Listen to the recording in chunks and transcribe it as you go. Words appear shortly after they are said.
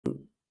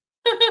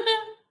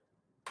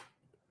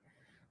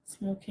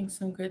Smoking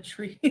some good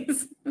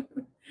trees.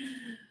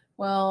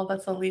 Well,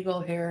 that's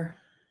illegal here.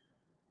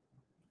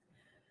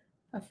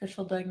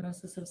 Official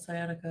diagnosis of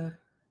sciatica.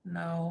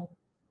 No.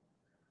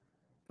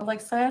 But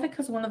like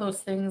sciatica is one of those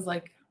things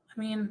like, I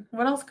mean,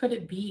 what else could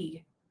it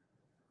be?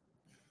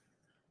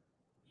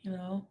 You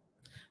know?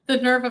 The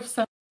nerve of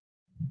some.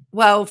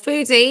 Well,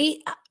 Foodie,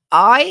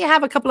 I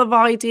have a couple of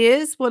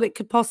ideas what it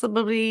could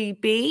possibly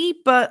be,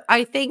 but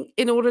I think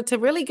in order to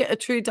really get a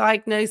true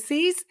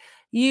diagnosis,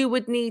 you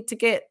would need to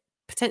get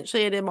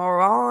potentially an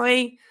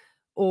MRI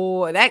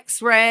or an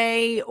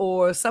X-ray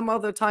or some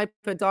other type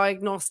of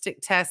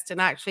diagnostic test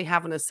and actually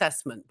have an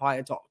assessment by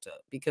a doctor,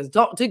 because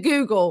Dr.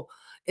 Google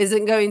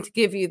isn't going to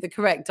give you the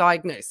correct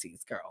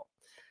diagnosis, girl.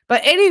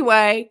 But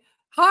anyway,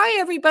 hi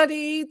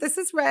everybody, this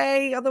is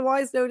Ray,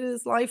 otherwise known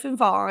as Life and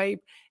Vibe.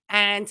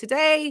 And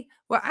today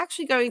we're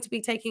actually going to be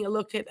taking a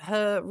look at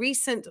her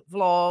recent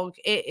vlog.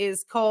 It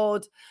is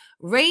called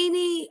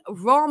Rainy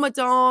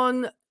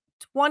Ramadan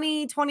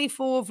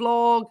 2024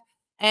 Vlog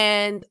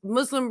and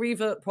Muslim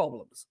Revert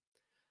Problems.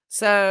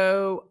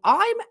 So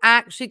I'm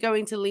actually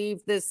going to leave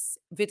this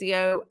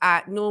video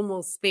at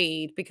normal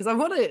speed because I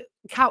want to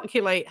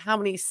calculate how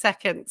many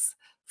seconds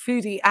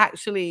Foodie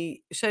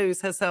actually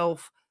shows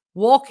herself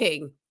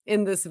walking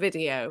in this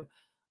video.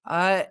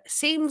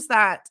 Seems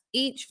that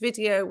each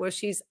video where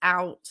she's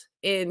out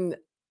in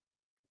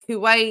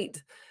Kuwait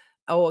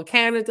or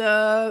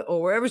Canada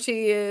or wherever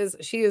she is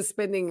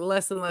spending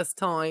less and less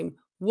time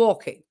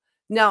walking.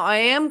 Now, I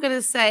am going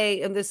to say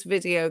in this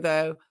video,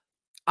 though,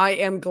 I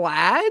am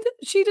glad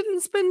she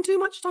didn't spend too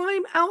much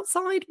time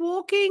outside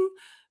walking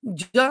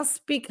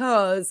just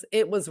because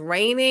it was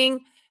raining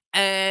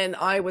and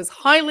I was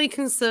highly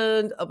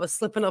concerned of a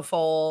slip and a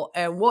fall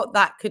and what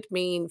that could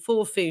mean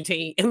for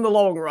Foodie in the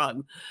long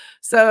run.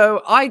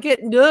 So I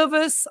get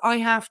nervous, I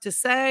have to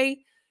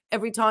say,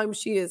 every time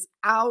she is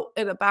out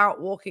and about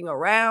walking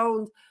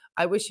around.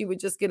 I wish she would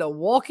just get a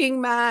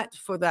walking mat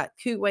for that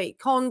Kuwait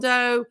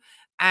condo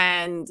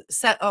and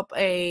set up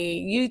a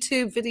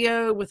YouTube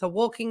video with a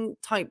walking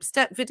type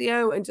step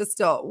video and just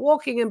start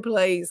walking in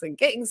place and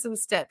getting some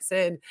steps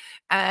in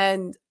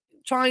and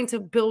trying to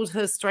build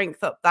her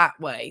strength up that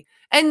way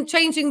and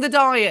changing the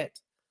diet,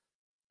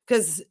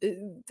 because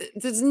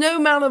there's no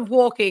amount of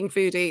walking,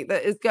 Foodie,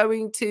 that is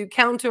going to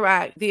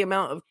counteract the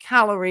amount of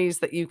calories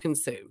that you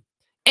consume.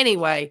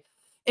 Anyway,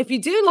 if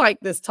you do like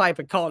this type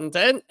of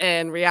content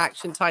and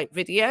reaction type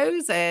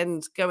videos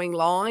and going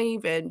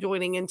live and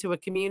joining into a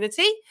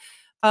community,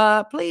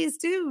 please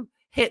do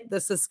hit the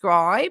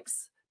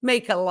subscribes,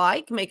 make a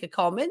like, make a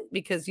comment,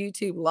 because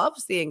YouTube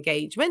loves the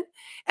engagement.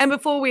 And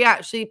before we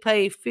actually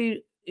play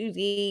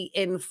Foodie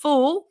in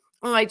full,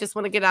 I just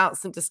want to get out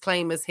some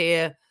disclaimers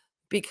here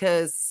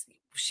because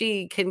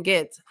she can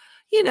get,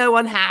 you know,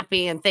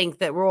 unhappy and think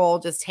that we're all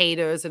just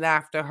haters and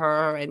after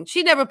her. And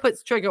she never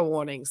puts trigger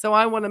warnings. So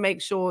I want to make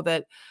sure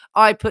that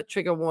I put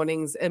trigger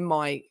warnings in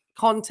my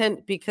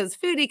content because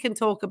Foodie can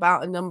talk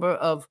about a number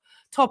of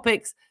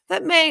topics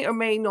that may or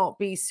may not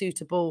be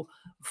suitable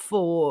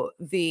for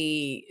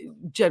the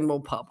general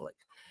public.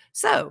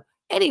 So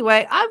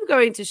anyway, I'm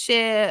going to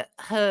share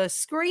her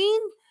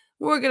screen.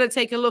 We're going to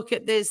take a look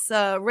at this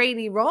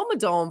rainy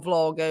Ramadan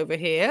vlog over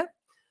here.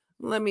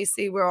 Let me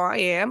see where I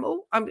am.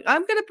 Oh, I'm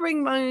going to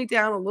bring mine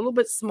down a little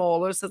bit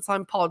smaller since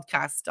I'm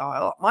podcast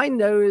style. My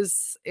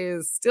nose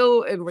is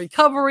still in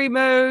recovery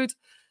mode.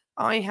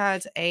 I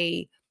had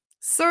a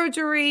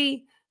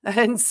surgery,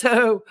 and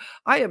so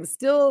I am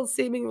still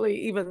seemingly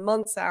even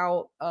months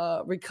out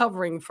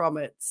recovering from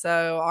it.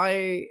 So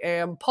I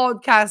am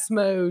podcast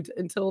mode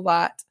until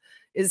that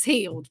is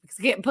healed because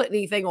I can't put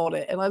anything on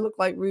it. And I look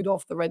like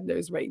Rudolph the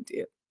Red-Nosed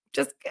Reindeer.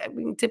 Just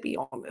to be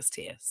honest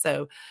here.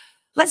 So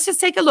let's just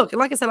take a look. And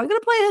like I said, I'm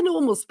going to play her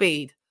normal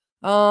speed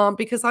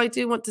because I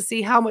do want to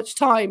see how much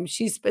time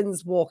she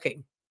spends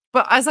walking.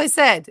 But as I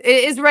said,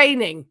 it is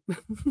raining.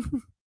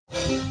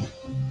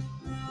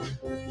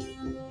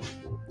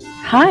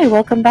 Hi,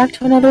 welcome back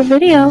to another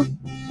video.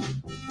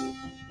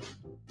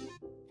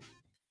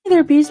 Hey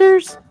there,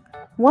 Beezers.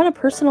 Want a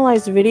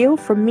personalized video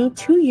from me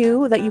to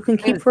you that you can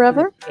keep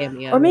forever?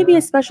 Or maybe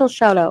a special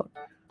shout out?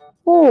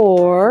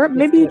 Or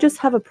maybe you just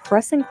have a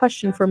pressing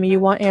question for me you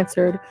want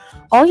answered.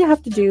 All you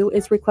have to do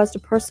is request a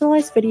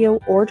personalized video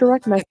or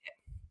direct message.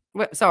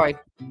 Wait, sorry.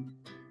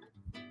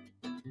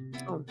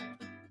 Oh.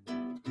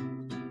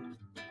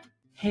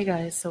 Hey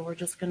guys, so we're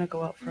just gonna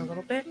go out for a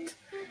little bit.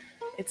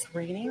 It's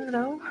raining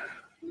though.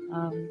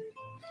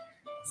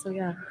 So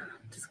yeah,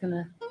 just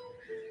gonna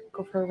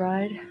go for a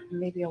ride,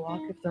 maybe a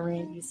walk if the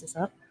rain eases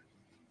up.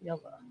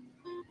 Yellow.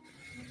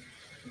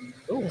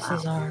 Ooh, this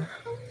is our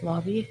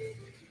lobby.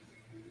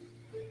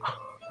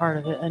 Part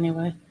of it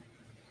anyway.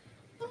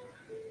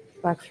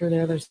 Back through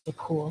there, there's the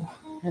pool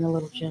and a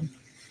little gym.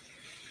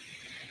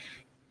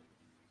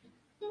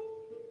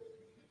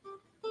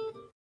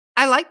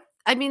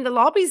 I mean, the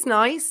lobby's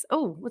nice.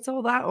 Oh, what's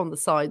all that on the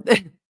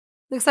side?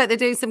 Looks like they're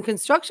doing some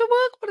construction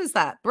work. What is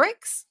that?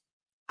 Bricks?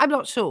 I'm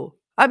not sure.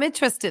 I'm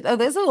interested. Oh,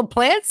 there's little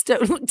plants.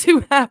 Don't look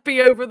too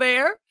happy over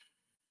there.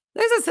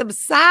 Those are some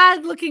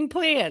sad looking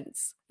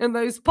plants in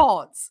those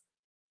pots.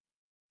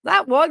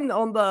 That one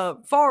on the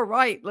far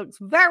right looks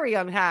very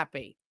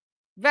unhappy.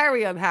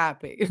 Very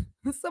unhappy.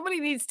 Somebody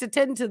needs to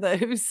tend to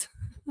those.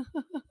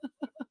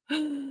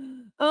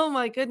 Oh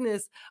my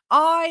goodness.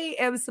 I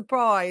am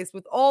surprised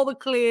with all the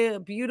clear,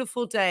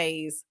 beautiful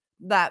days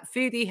that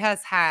Foodie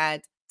has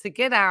had to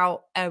get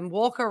out and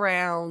walk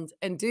around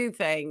and do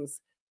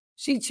things.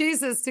 She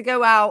chooses to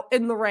go out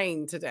in the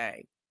rain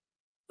today.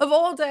 Of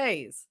all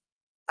days.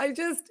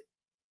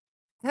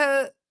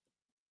 Her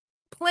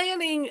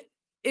planning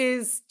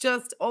is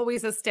just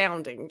always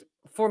astounding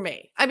for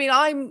me. I mean,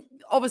 I'm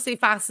obviously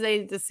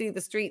fascinated to see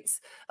the streets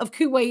of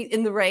Kuwait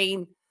in the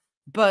rain,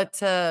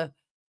 but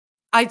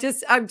I'm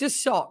just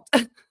shocked.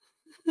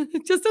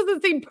 It just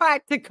doesn't seem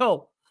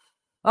practical.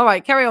 All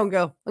right, carry on,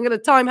 girl. I'm going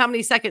to time how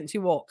many seconds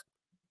you walk.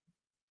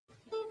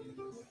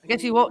 I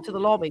guess you walk to the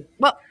lobby.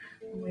 Well,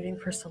 I'm waiting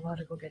for Salah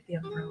to go get the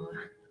umbrella.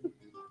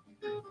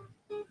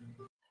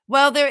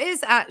 Well, there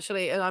is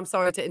actually, and I'm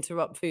sorry to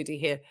interrupt Foodie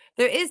here,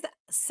 there is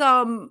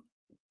some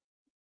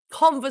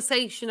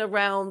conversation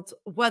around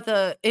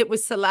whether it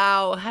was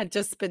Salah had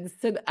just been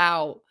sent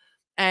out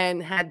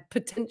and had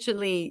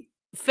potentially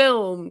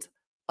filmed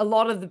a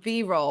lot of the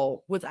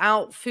B-roll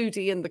without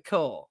Foodie in the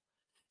car.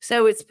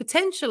 So it's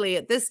potentially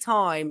at this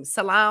time,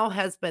 Salah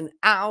has been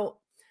out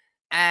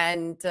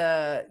and,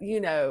 you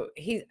know,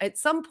 he at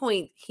some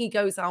point he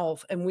goes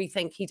off and we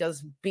think he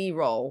does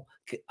B-roll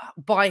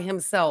by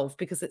himself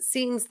because it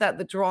seems that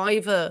the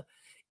driver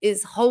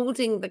is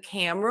holding the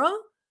camera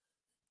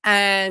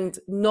and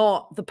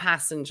not the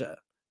passenger,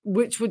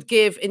 which would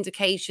give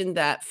indication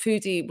that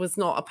Foodie was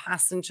not a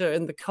passenger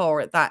in the car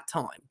at that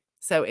time.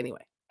 So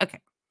anyway, okay.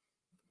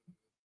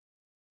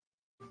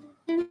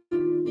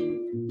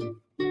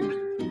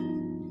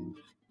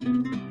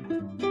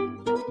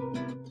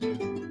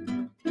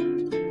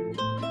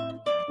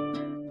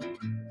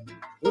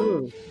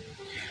 Ooh.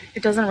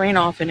 It doesn't rain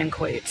often in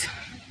Kuwait.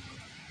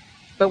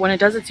 But when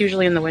it does, it's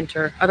usually in the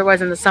winter.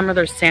 Otherwise, in the summer,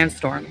 there's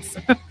sandstorms.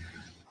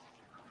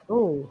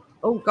 Oh,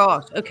 oh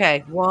gosh.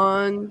 Okay.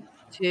 1,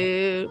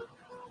 2.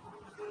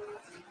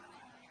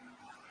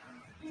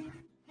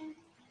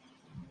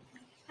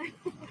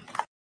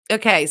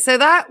 Okay, so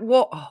that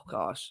what? Oh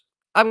gosh,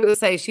 I'm going to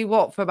say she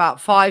walked for about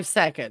 5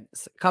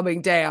 seconds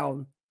coming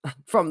down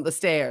from the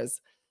stairs,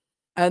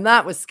 and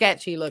that was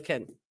sketchy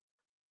looking.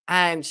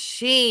 And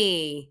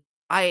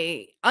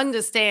I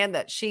understand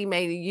that she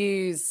may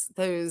use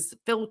those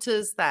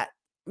filters that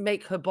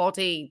make her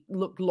body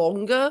look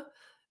longer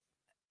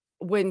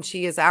when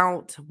she is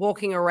out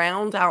walking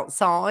around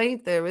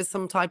outside. There is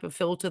some type of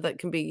filter that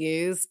can be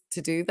used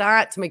to do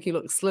that, to make you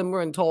look slimmer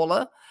and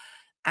taller.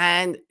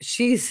 And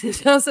she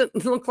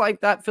doesn't look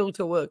like that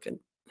filter working.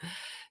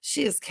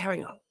 She is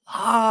carrying a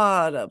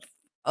lot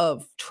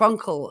of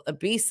truncal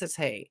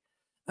obesity,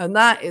 and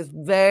that is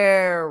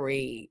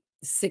very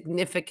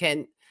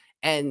significant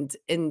and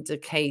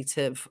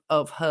indicative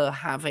of her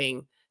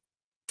having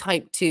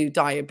type 2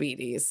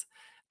 diabetes,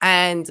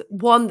 and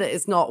one that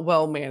is not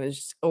well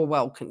managed or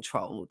well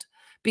controlled.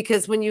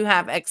 Because when you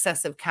have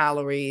excessive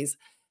calories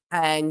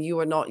and you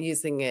are not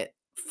using it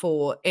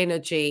for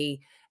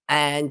energy,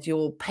 and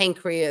your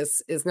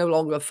pancreas is no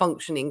longer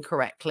functioning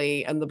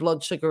correctly, and the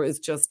blood sugar is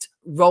just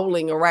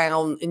rolling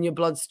around in your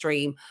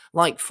bloodstream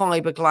like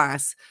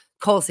fiberglass,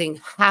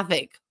 causing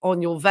havoc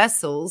on your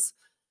vessels,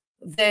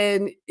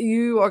 then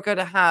you are going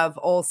to have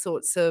all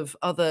sorts of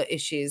other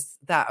issues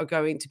that are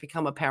going to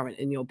become apparent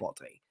in your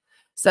body.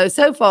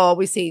 So far,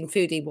 we've seen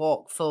Foodie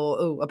walk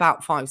for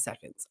about 5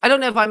 seconds. I don't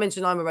know if I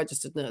mentioned I'm a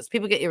registered nurse.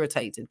 People get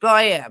irritated, but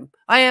I am.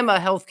 I am a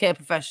healthcare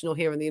professional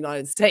here in the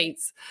United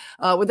States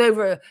with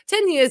over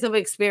 10 years of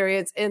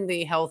experience in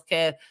the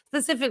healthcare,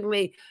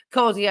 specifically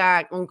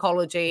cardiac,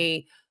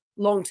 oncology,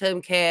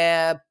 long-term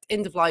care,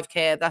 end-of-life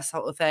care, that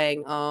sort of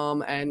thing,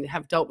 and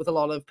have dealt with a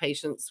lot of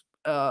patients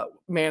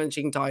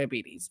managing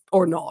diabetes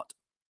or not,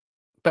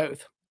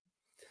 both.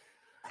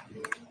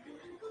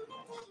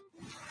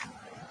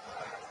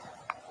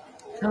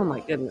 Oh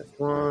my goodness.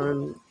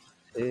 1,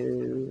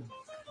 2,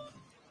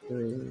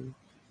 3.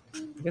 I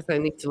guess I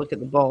need to look at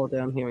the ball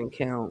down here and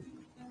count.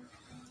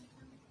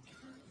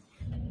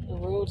 The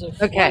roads are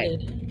Okay.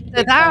 flooded.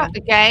 So that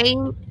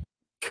again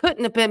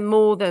couldn't have been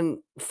more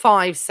than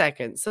 5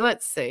 seconds. So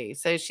let's see.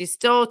 So she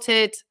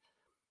started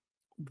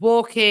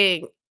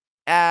walking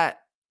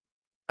at,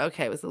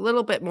 okay, it was a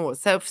little bit more.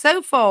 So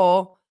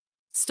far,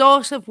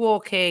 start of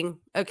walking.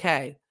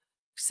 Okay.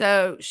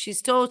 So she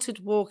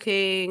started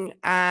walking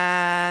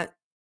at,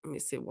 let me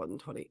see,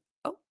 120.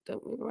 Oh,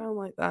 don't move around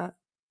like that.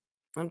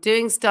 I'm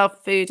doing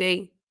stuff,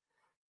 Foodie.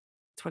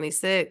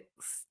 26,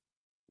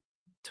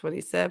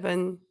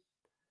 27.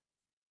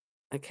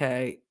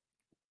 Okay.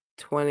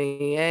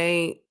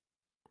 28.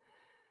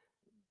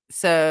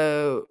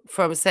 So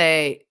from,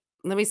 say,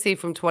 let me see,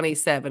 from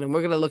 27, and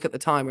we're going to look at the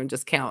timer and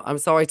just count. I'm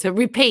sorry to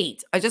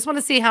repeat. I just want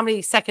to see how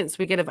many seconds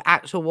we get of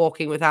actual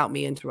walking without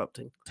me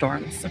interrupting.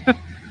 Storms.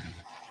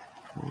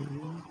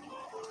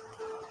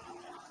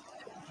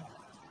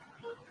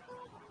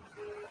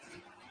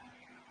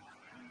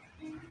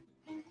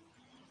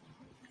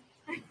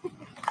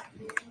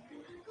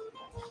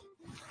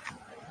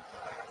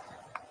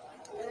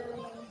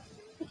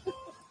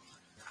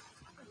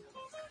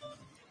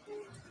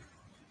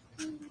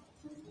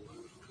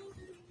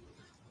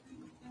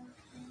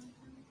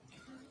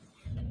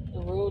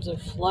 roads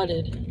are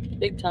flooded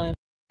big time.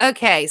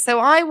 Okay, so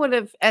I would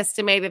have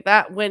estimated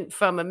that went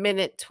from a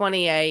minute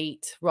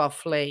 28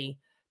 roughly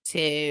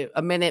to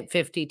a minute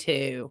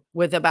 52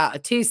 with about a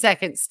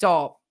 2-second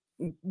stop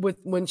with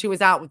when she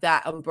was out with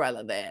that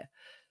umbrella there.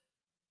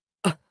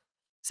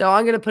 So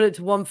I'm going to put it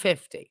to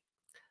 150.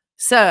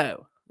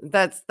 So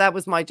that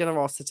was my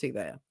generosity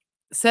there.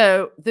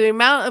 So the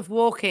amount of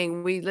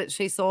walking we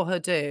literally saw her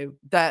do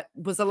that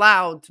was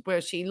allowed,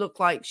 where she looked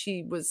like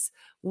she was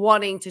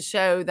wanting to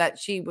show that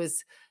she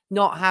was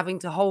not having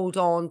to hold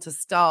on to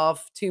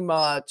stuff too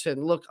much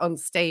and look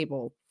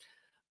unstable,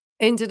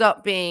 ended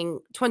up being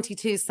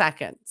 22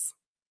 seconds.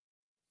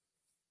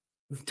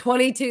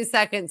 22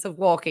 seconds of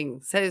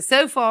walking.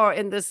 So far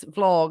in this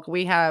vlog,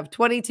 we have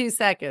 22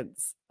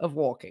 seconds of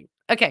walking.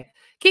 Okay,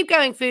 keep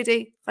going,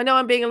 Foodie. I know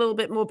I'm being a little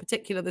bit more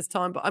particular this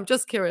time, but I'm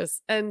just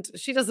curious. And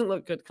she doesn't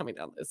look good coming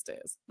down those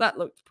stairs. That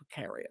looked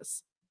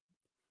precarious.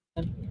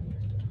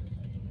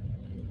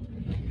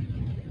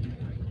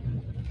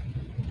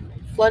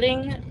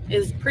 Flooding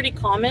is pretty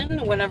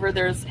common whenever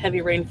there's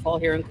heavy rainfall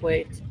here in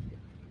Kuwait.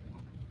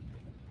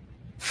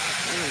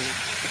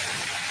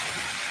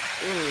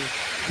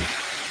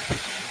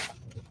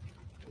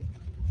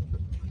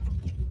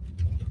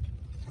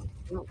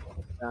 Oh,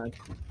 God.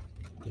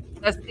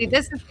 See,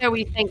 this is where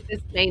we think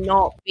this may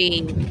not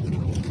be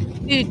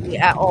Foodie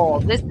at all.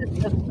 This is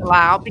just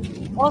allowed.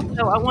 Because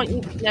also, I want you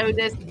to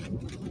notice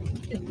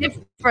the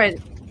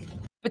difference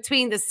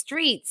between the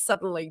streets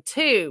suddenly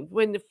too.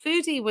 When the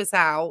Foodie was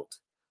out,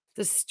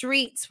 the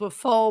streets were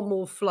far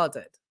more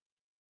flooded.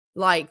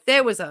 Like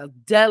there was a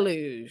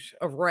deluge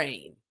of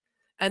rain,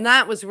 and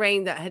that was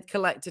rain that had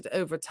collected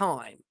over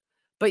time.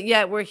 But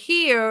yet we're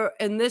here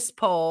in this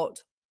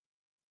part,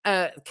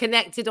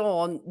 connected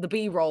on the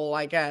B-roll,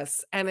 I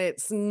guess, and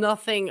it's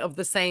nothing of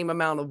the same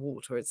amount of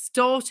water. It's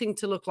starting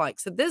to look like,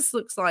 so this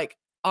looks like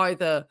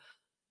earlier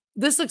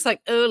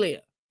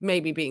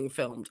maybe being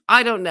filmed.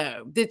 I don't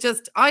know.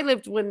 I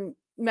lived in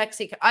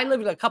Mexico. I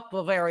lived in a couple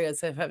of areas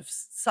that have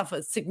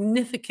suffered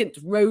significant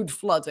road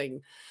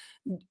flooding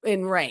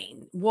in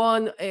rain.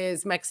 One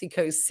is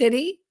Mexico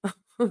City.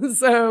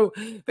 So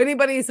if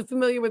anybody is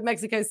familiar with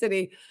Mexico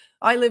City,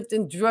 I lived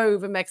and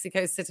drove in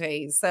Mexico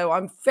City. So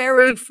I'm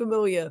very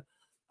familiar.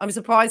 I'm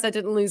surprised I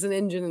didn't lose an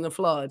engine in a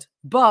flood,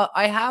 but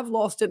I have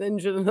lost an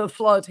engine in a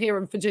flood here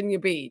in Virginia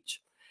Beach.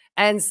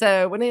 And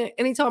so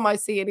anytime I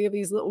see any of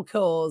these little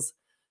cars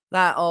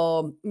that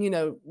are,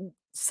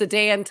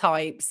 sedan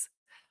types,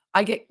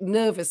 I get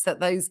nervous that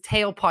those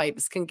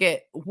tailpipes can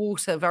get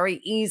water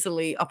very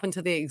easily up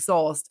into the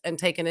exhaust and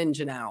take an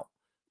engine out,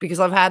 because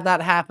I've had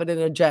that happen in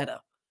a Jetta.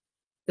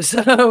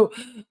 So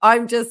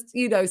I'm just,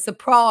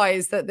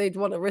 surprised that they'd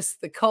want to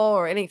risk the car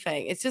or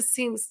anything. It just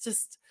seems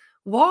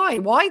why?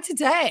 Why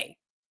today?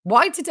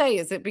 Why today?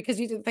 Is it because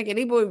you didn't think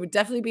anybody would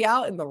definitely be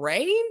out in the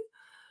rain?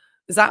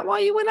 Is that why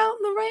you went out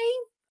in the rain?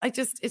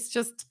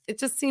 It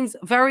just seems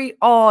very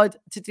odd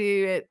to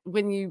do it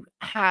when you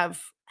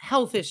have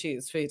health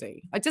issues,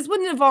 Foodie. I just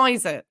wouldn't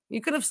advise it. You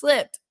could have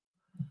slipped.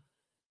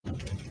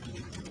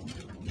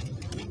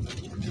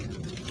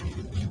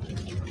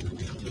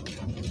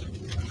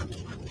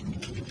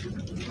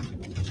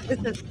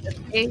 This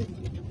is a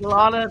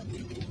lot of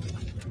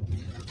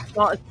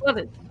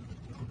flooded.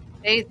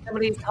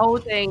 Somebody's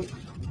holding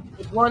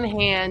with one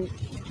hand.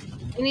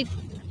 You need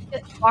to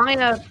find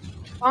the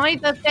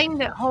thing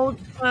that holds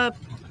the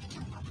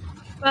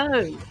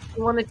phone.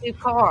 You want to do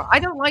car. I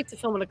don't like to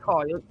film in a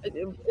car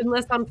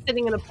unless I'm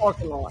sitting in a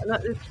parking lot. And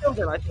it's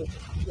children, I think,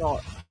 it's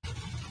not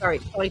very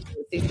exciting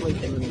to see somebody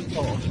sitting in a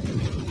car.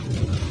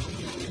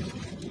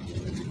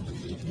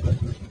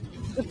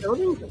 The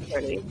buildings are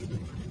pretty.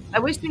 I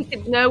wish we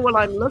could know what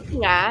I'm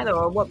looking at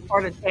or what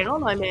part of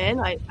town I'm in.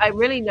 I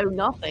really know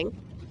nothing.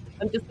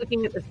 I'm just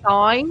looking at the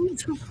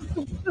signs.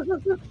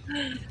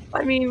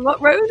 I mean,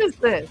 what road is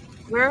this?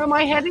 Where am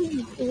I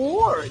heading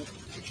towards?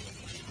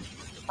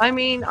 I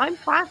mean, I'm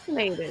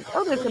fascinated.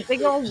 Oh, there's a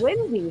big old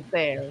Wendy's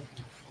there.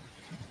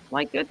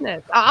 My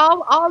goodness.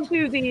 I'll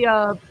do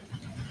the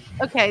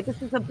okay,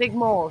 this is a big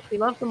mall. She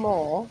loves the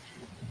mall.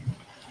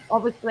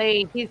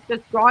 Obviously, he's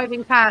just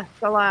driving past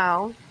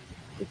Salau.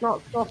 He's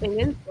not stopping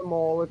into the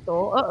mall at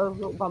all. Uh-oh,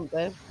 little bump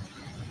there.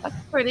 That's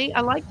pretty.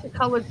 I like the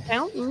colored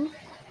fountain.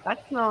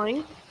 That's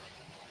nice.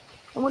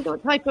 I wonder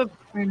what type of...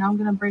 Right now I'm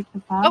going to break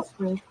the fast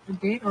with a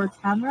date or a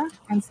camera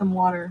and some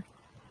water.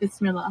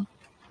 Bismillah.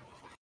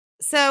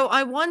 So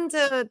I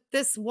wonder,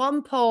 this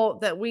one part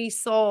that we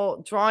saw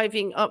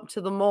driving up to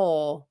the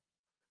mall,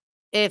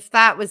 if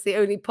that was the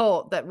only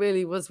part that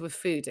really was with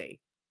Foodie.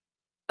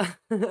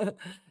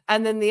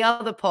 And then the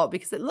other part,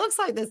 because it looks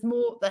like there's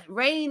more, the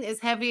rain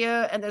is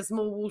heavier and there's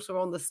more water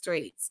on the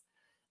streets.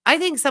 I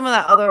think some of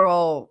that other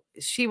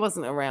she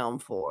wasn't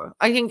around for.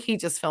 I think he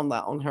just filmed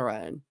that on her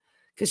own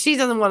because she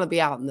doesn't want to be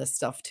out in this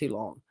stuff too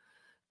long.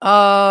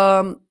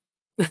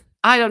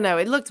 I don't know.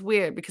 It looked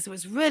weird because it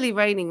was really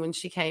raining when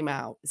she came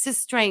out. It's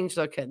just strange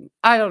looking.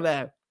 I don't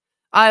know.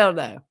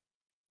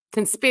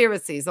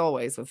 Conspiracies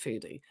always with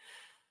Foodie.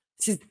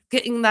 She's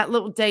getting that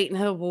little date in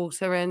her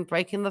water and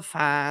breaking the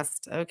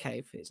fast.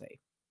 Okay, Foodie.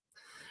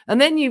 And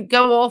then you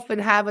go off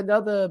and have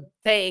another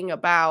thing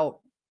about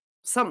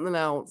something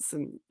else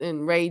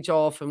and rage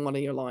off in one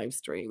of your live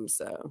streams.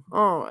 So,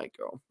 all right,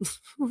 girl.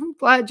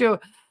 Glad you're,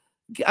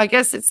 I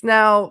guess it's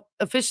now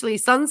officially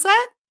sunset.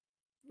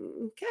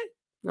 Okay.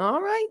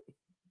 All right.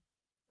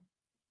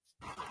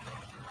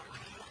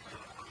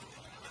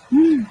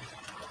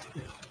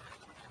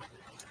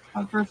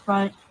 My first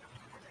bite.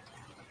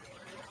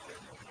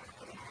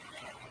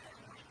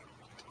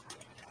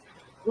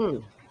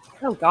 Oh,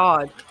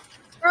 God.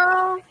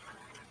 Girl.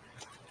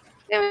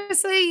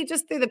 Seriously, you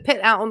just threw the pit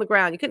out on the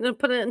ground. You couldn't have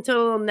put it into a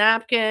little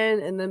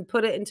napkin and then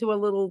put it into a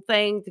little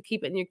thing to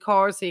keep it in your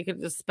car so you could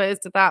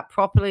dispose of that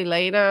properly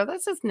later.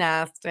 That's just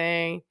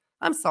nasty.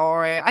 I'm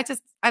sorry. I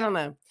don't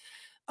know.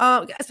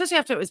 Especially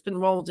after it's been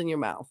rolled in your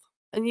mouth.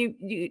 And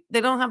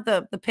they don't have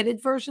the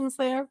pitted versions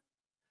there.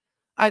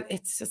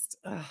 It's just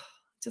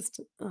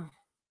the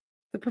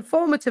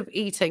performative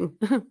eating.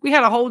 We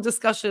had a whole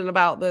discussion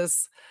about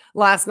this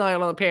last night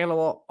on the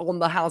panel on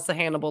the House of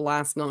Hannibal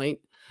last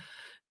night.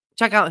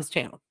 Check out his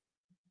channel.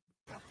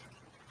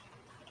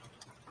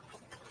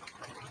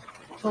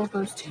 Both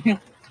those two.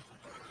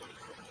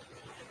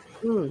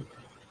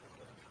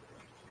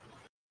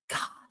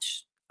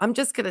 Gosh, I'm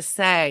just going to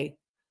say,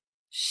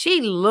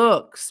 she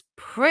looks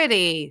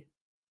pretty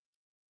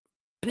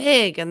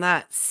big in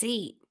that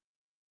seat.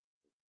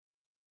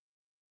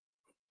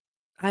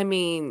 I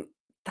mean,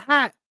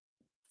 that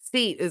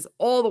seat is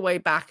all the way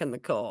back in the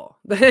car.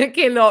 It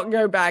cannot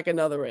go back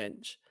another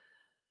inch.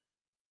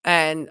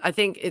 And I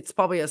think it's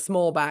probably a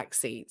small back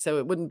seat, so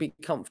it wouldn't be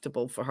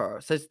comfortable for her.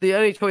 So it's the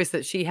only choice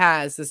that she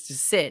has is to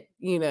sit,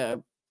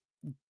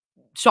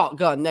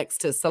 shotgun next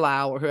to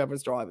Salau or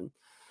whoever's driving.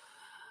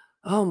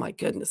 Oh my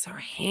goodness, her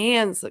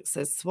hands look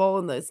so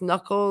swollen. Those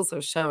knuckles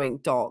are showing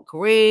dark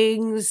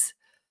rings,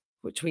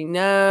 which we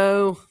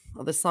know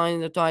are the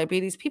sign of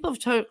diabetes. People have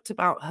talked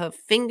about her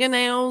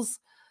fingernails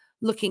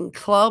looking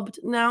clubbed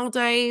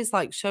nowadays,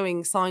 like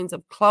showing signs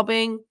of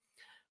clubbing,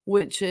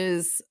 which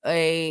is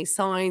a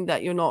sign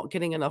that you're not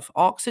getting enough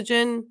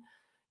oxygen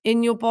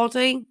in your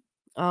body.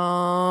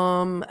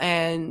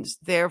 And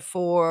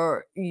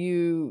therefore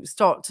you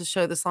start to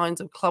show the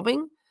signs of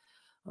clubbing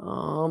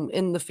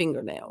in the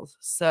fingernails.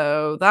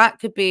 So that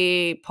could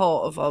be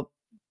part of a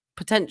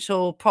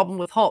potential problem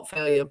with heart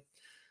failure.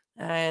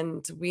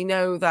 And we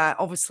know that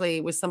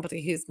obviously with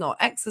somebody who's not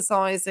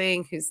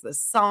exercising, who's the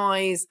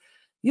size,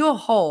 your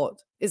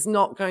heart is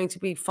not going to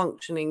be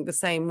functioning the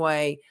same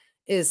way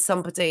as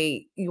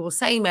somebody your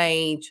same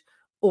age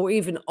or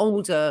even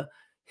older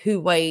who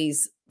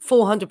weighs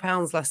 400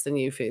 pounds less than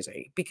you,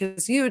 Foodie,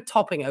 because you're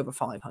topping over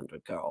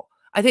 500, girl.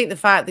 I think the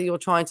fact that you're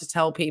trying to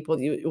tell people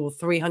you're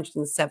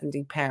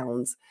 370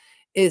 pounds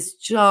is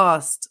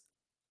just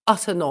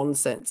utter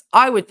nonsense.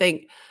 I would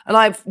think, and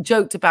I've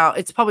joked about,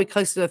 it's probably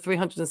closer to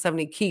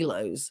 370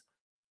 kilos.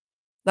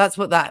 That's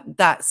what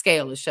that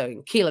scale is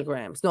showing,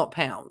 kilograms, not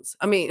pounds.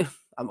 I mean,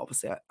 I'm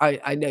obviously,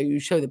 I know you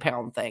show the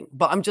pound thing,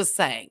 but I'm just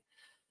saying,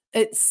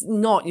 it's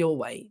not your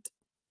weight.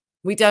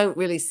 We don't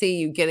really see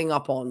you getting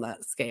up on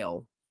that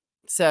scale.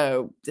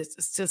 So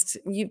it's just,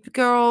 you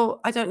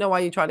girl, I don't know why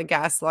you try to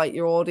gaslight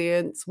your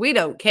audience. We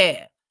don't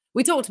care.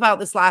 We talked about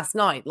this last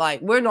night.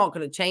 Like, we're not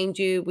going to change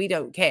you. We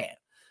don't care.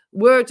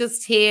 We're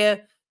just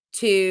here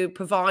to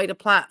provide a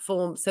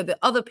platform so that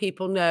other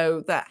people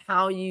know that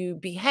how you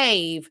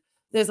behave,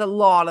 there's a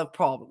lot of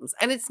problems.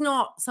 And it's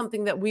not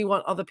something that we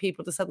want other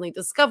people to suddenly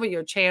discover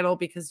your channel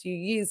because you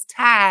use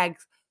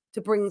tags to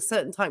bring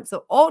certain types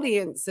of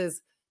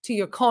audiences to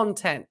your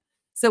content.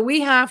 So we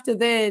have to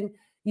then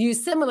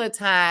use similar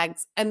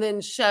tags and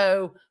then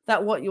show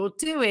that what you're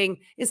doing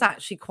is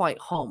actually quite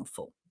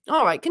harmful.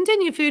 All right,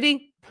 continue,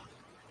 Foodie.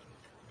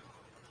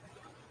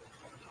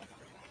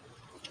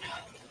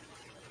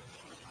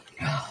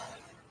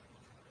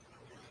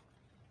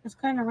 It's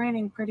kind of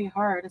raining pretty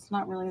hard. It's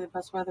not really the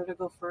best weather to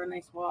go for a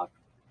nice walk.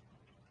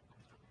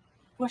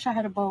 Wish I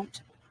had a boat.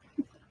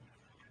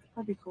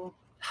 That'd be cool.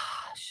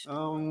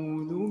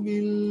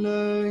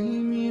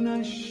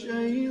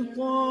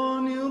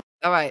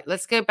 All right,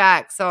 let's go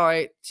back.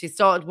 Sorry, she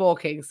started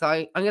walking, so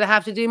I'm going to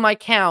have to do my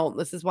count.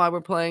 This is why we're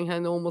playing her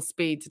normal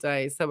speed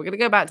today. So we're going to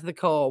go back to the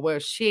core where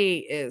she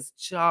is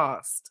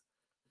just,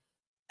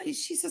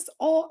 she's just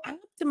all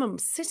abdomen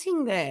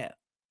sitting there.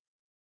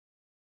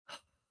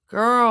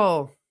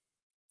 Girl,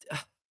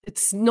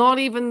 it's not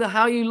even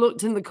how you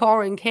looked in the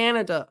car in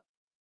Canada.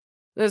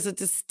 There's a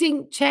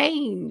distinct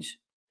change.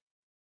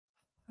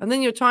 And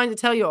then you're trying to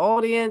tell your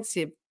audience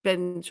you've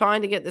been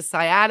trying to get the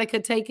sciatica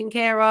taken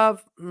care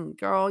of.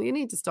 Girl, you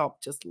need to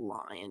stop just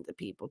lying to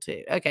people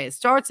too. Okay, it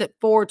starts at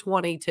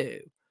 4:22.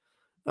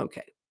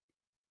 Okay,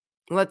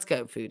 let's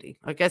go, Foodie.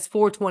 I guess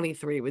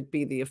 4:23 would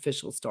be the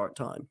official start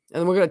time.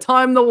 And we're going to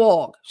time the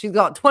walk. She's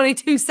got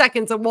 22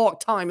 seconds of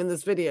walk time in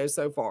this video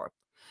so far.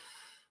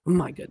 Oh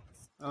my goodness.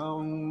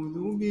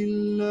 أعوذ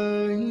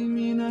بالله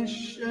من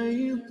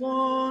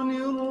الشيطان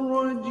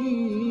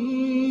الرجيم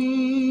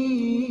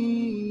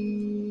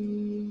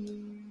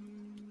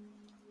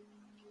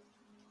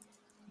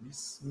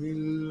بسم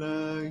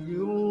الله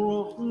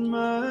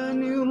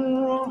الرحمن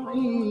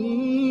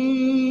الرحيم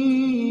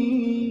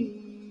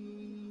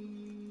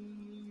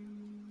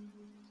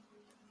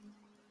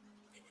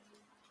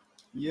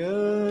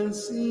Hello,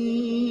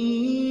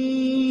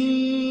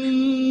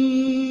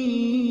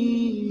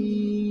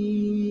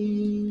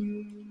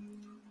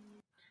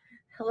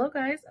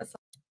 guys.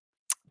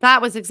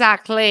 That was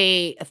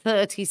exactly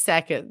 30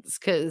 seconds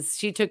because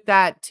she took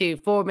that to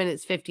 4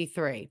 minutes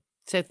 53.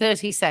 So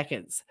 30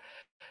 seconds.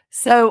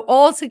 So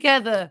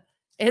altogether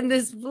in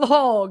this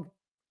vlog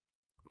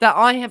that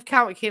I have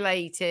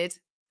calculated,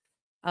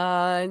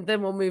 and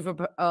then we'll move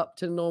up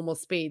to normal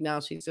speed. Now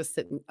she's just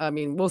sitting. I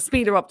mean, we'll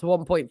speed her up to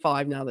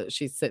 1.5 now that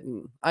she's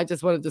sitting. I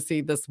just wanted to see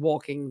this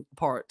walking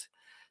part.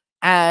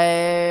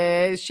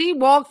 She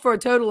walked for a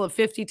total of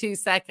 52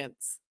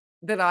 seconds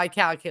that I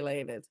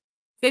calculated.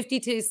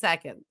 52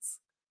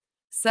 seconds.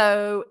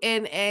 So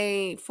in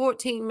a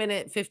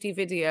 14-minute 50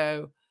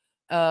 video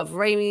of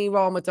Rainy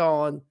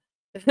Ramadan,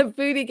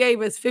 Foodie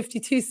gave us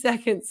 52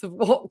 seconds of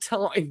walk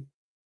time.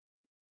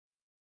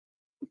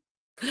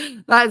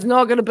 That's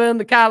not going to burn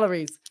the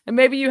calories. And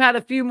maybe you had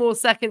a few more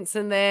seconds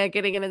in there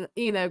getting in and,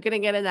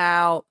 getting in and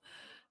out.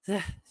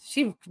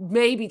 She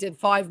maybe did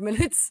 5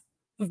 minutes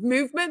of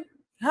movement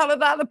out of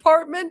that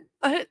apartment.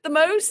 I hit the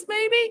most,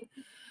 maybe.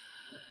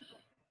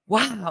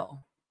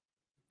 Wow.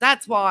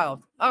 That's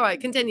wild. All right,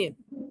 continue.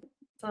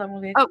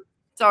 Oh,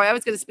 sorry. I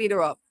was going to speed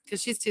her up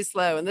because she's too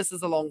slow. And this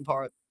is a long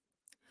part.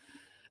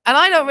 And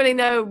I don't really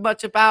know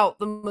much about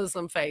the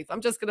Muslim faith.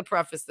 I'm just going to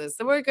preface this.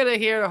 So we're going to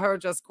hear her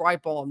just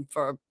gripe on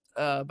for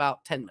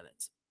about 10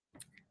 minutes.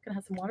 Gonna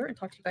have some water and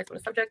talk to you guys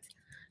about a subject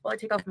while I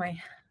take off my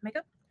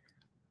makeup.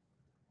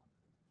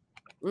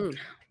 You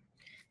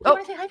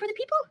want to say hi for the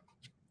people?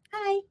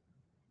 Hi.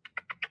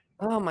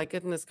 Oh my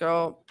goodness,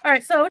 girl. All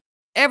right, so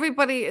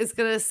everybody is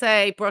gonna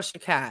say brush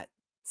your cat.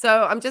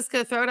 So I'm just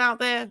gonna throw it out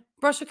there.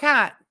 Brush your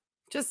cat.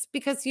 Just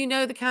because you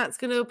know the cat's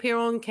gonna appear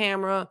on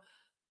camera,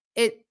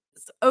 it's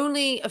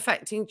only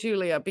affecting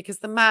Julia because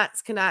the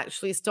mats can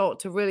actually start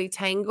to really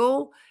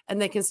tangle and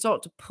they can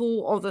start to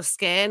pull on the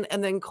skin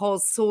and then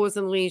cause sores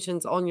and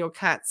lesions on your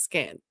cat's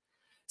skin.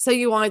 So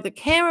you either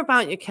care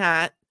about your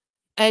cat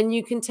and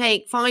you can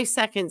take 5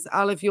 seconds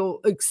out of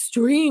your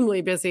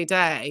extremely busy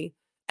day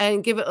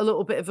and give it a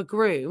little bit of a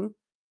groom,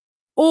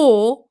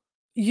 or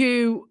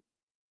you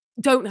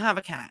don't have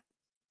a cat.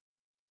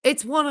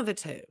 It's one of the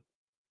two.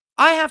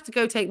 I have to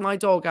go take my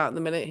dog out in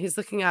a minute. He's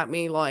looking at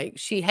me like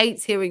she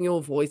hates hearing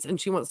your voice and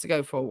she wants to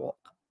go for a walk.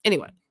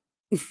 Anyway.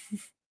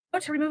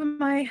 To remove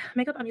my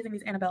makeup, I'm using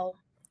these Annabelle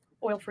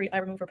oil-free eye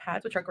remover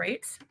pads, which are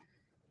great.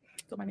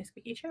 Don't mind my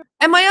squeaky chair.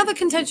 And my other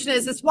contention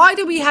is why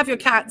do we have your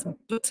cat's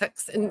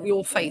buttocks in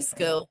your face,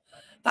 girl?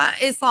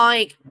 That is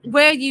like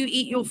where you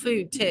eat your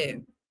food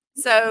too.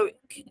 So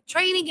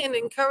training and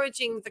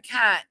encouraging the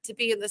cat to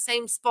be in the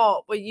same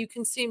spot where you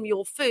consume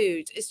your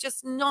food is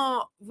just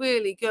not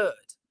really good.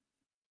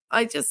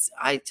 I just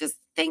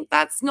think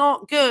that's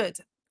not good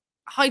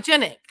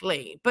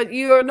hygienically, but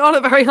you're not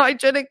a very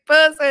hygienic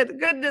person.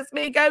 Goodness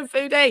me, go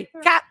Foodie.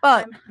 Cat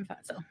butt. I'm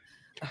fat, so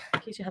in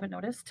case you haven't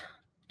noticed.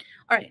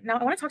 All right, now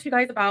I want to talk to you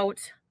guys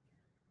about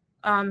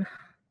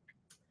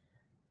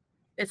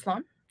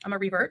Islam. I'm a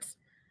revert.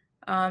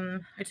 I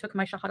took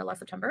my Shahada last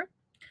September.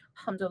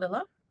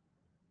 Alhamdulillah.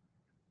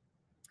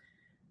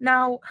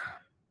 Now,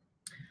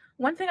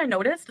 one thing I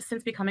noticed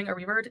since becoming a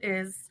revert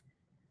is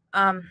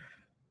the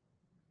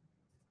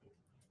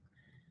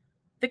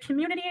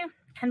community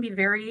can be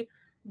very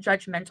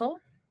judgmental.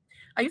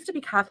 I used to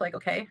be Catholic,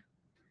 okay?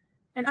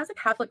 And as a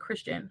Catholic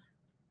Christian,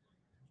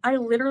 I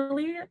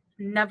literally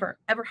never,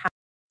 ever had.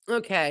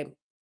 Okay.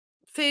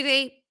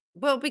 Foodie,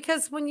 well,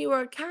 because when you were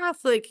a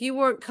Catholic, you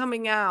weren't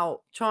coming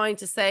out trying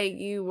to say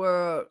you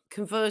were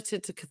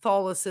converted to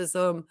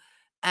Catholicism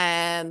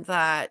and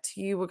that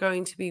you were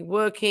going to be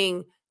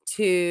working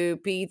to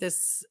be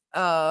this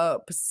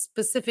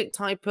specific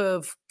type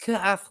of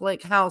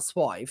Catholic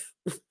housewife.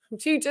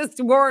 You just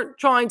weren't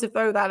trying to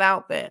throw that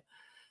out there.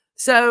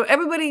 So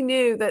everybody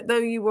knew that though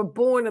you were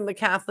born in the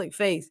Catholic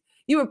faith,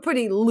 you were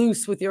pretty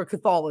loose with your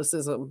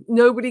Catholicism.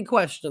 Nobody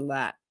questioned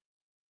that.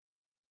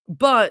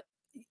 But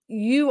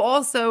you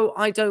also,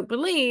 I don't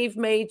believe,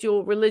 made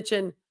your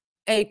religion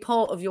a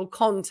part of your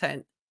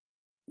content.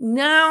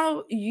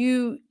 Now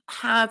you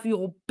have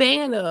your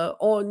banner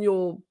on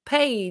your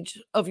page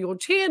of your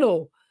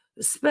channel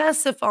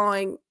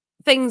specifying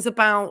things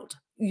about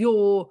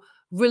your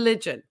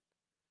religion.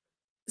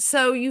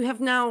 So you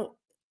have now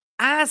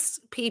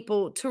asked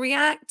people to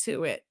react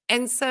to it.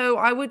 And so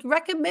I would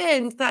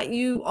recommend that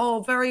you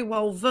are very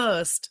well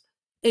versed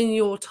in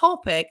your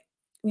topic,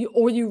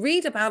 or you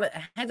read about it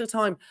ahead of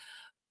time,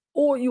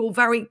 or you're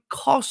very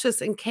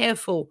cautious and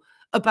careful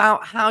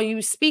about how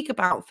you speak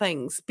about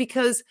things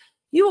because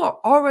you are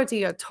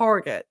already a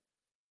target.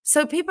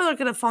 So people are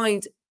going to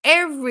find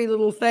every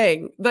little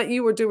thing that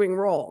you are doing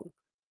wrong.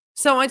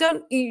 So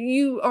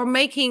you are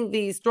making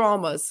these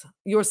dramas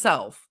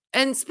yourself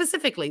and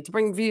specifically to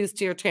bring views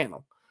to your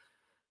channel.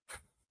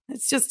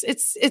 It's just,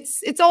 it's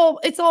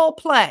all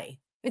play.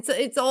 It's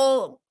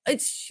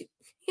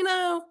you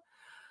know.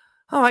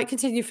 All right,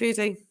 continue,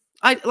 Foodie.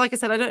 Like I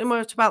said, I don't know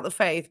much about the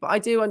faith, but I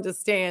do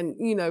understand,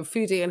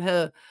 Foodie and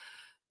her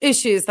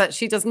issues that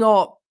she does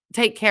not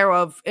take care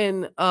of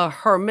in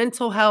her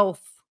mental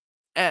health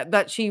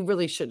that she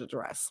really should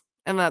address.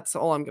 And that's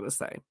all I'm going to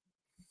say.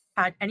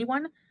 Had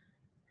anyone,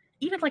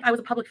 even like I was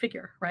a public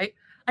figure, right?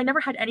 I never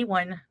had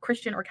anyone,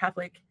 Christian or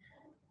Catholic,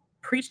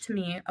 preach to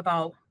me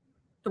about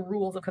the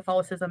rules of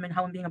Catholicism and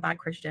how I'm being a bad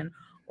Christian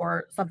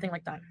or something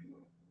like that.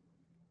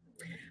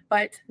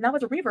 But now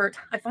as a revert,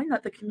 I find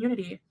that the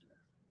community,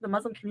 the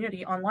Muslim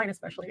community online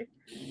especially,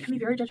 can be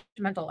very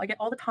judgmental. I get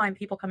all the time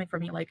people coming for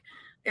me like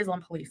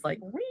Islam police, like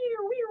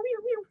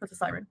that's a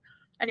siren.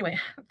 Anyway,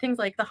 things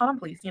like the haram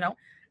police, you know,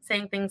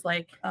 saying things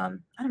like I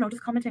don't know,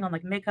 just commenting on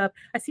like makeup.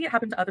 I see it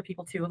happen to other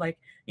people too, like,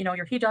 you know,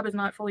 your hijab is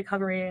not fully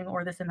covering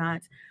or this and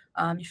that.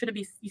 You shouldn't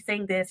be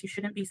saying this, you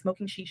shouldn't be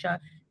smoking shisha,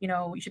 you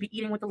know, you should be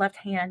eating with the left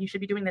hand, you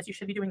should be doing this, you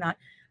should be doing that.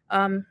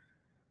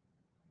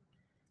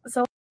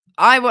 So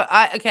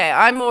okay,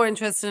 I'm more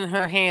interested in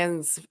her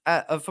hands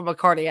from a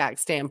cardiac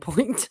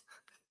standpoint.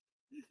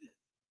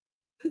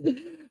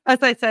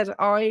 As I said,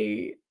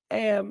 I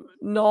am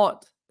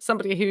not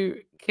somebody who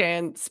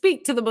can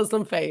speak to the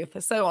Muslim faith,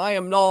 so I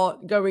am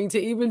not going to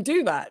even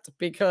do that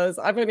because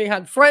I've only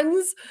had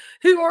friends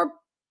who are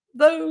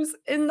those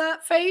in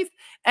that faith,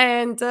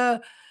 and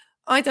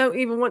I don't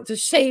even want to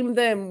shame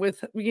them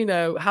with, you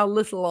know, how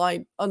little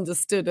I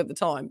understood at the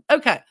time.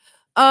 Okay.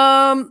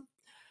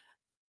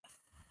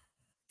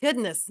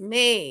 Goodness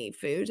me,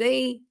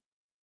 Foodie.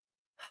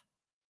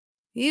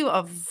 You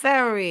are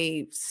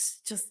very,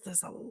 just,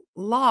 there's a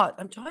lot.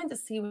 I'm trying to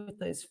see with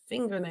those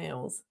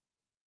fingernails.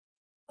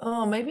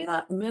 Oh, maybe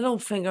that middle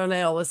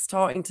fingernail is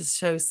starting to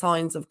show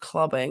signs of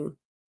clubbing.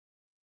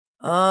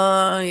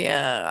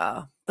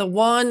 Yeah. The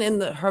one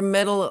in her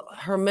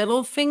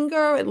middle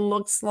finger, it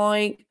looks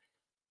like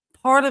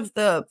part of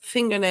the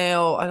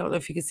fingernail. I don't know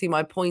if you can see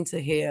my pointer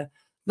here.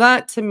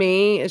 That to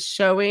me is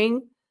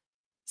showing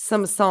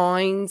some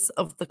signs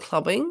of the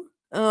clubbing.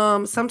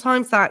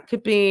 Sometimes that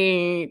could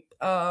be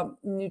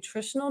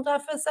nutritional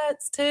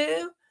deficits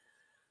too.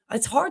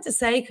 It's hard to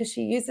say because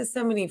she uses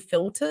so many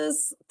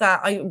filters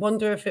that I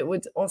wonder if it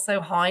would also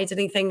hide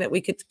anything that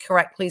we could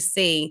correctly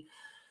see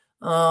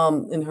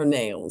in her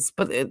nails.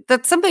 But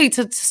that's something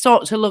to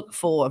start to look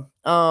for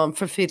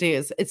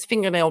Foodie. It's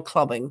fingernail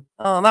clubbing.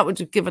 That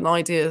would give an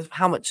idea of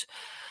how much,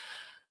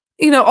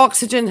 you know,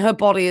 oxygen her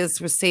body is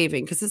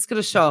receiving, because it's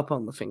going to show up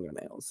on the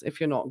fingernails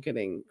if you're not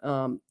getting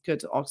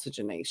good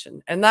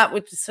oxygenation. And that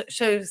would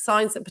show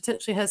signs that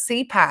potentially her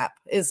CPAP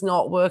is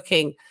not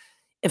working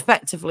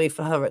effectively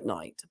for her at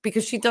night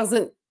because she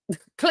doesn't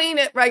clean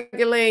it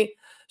regularly.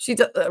 She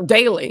does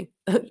daily.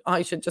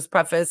 I should just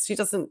preface, she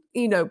doesn't,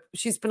 you know,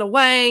 she's been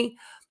away.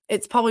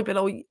 It's probably been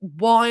a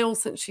while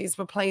since she's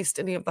replaced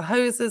any of the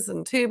hoses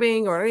and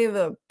tubing or any of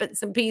the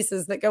bits and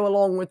pieces that go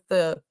along with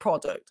the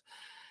product,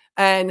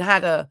 and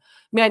had a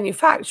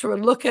manufacturer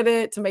look at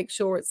it to make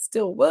sure it's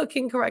still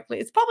working correctly.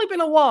 It's probably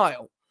been a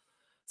while.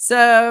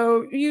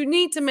 So you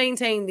need to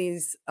maintain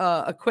these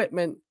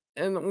equipment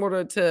in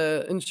order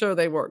to ensure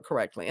they work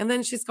correctly. And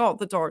then she's got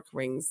the dark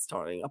rings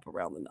starting up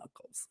around the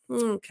knuckles.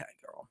 Okay,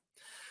 girl.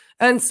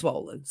 And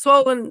swollen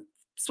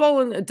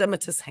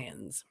edematous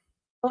hands.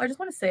 Well, I just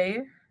want to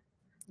say,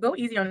 go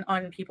easy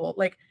on people.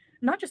 Like,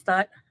 not just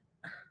that,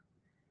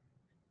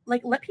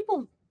 like, let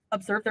people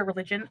observe their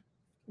religion,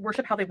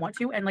 worship how they want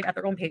to, and like at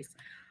their own pace.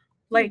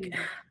 Like,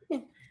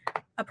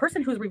 a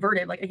person who's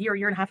reverted like a year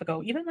and a half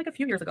ago, even like a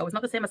few years ago, is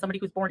not the same as somebody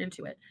who's born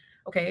into it.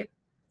 Okay.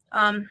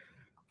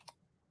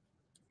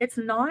 It's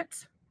not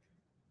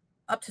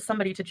up to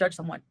somebody to judge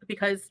someone,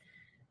 because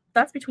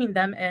that's between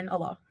them and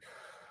Allah.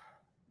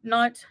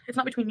 It's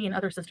not between me and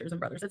other sisters and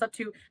brothers. It's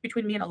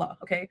between me and Allah.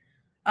 Okay.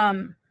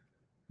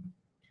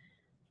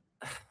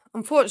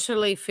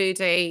 Unfortunately,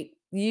 Foodie,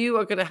 you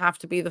are going to have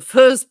to be the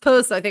first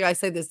person, I think I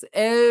say this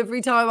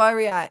every time I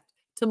react,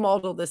 to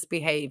model this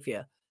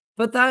behavior.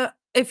 But that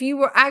if you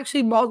were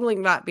actually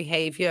modeling that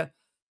behavior,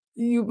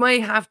 you may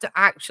have to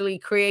actually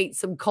create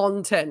some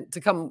content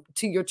to come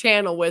to your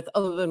channel with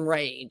other than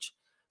rage,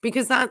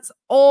 because that's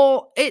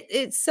all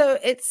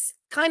it's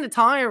kind of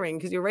tiring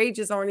because your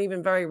rages aren't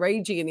even very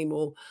ragey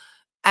anymore,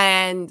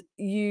 and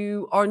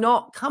you are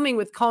not coming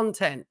with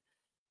content.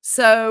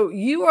 So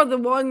you are the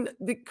one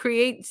that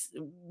creates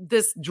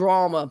this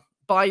drama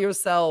by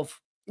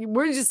yourself.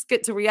 We just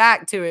get to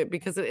react to it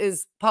because it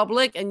is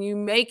public and you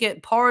make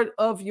it part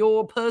of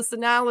your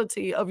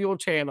personality of your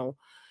channel.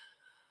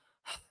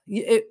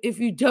 If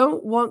you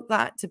don't want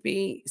that to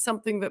be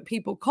something that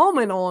people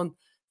comment on,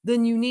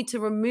 then you need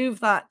to remove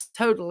that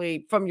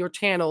totally from your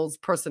channel's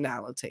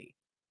personality.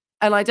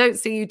 And I don't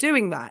see you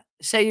doing that.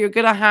 So you're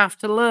going to have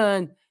to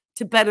learn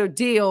to better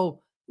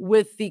deal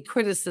with the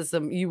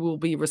criticism you will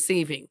be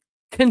receiving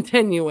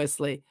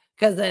continuously,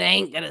 because it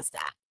ain't going to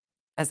stop,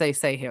 as they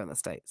say here in the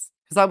States.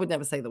 Because I would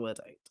never say the word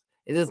ain't.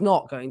 It is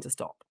not going to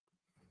stop.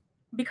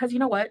 Because you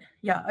know what?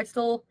 Yeah, I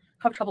still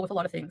have trouble with a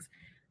lot of things.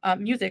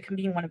 Music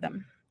being one of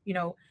them. You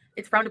know,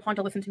 it's frowned upon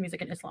to listen to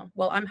music in Islam.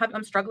 Well,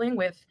 I'm struggling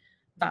with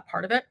that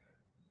part of it.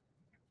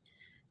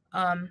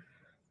 I'm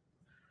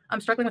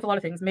struggling with a lot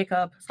of things,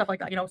 makeup, stuff like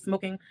that, you know,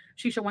 smoking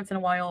shisha once in a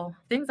while,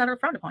 things that are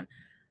frowned upon.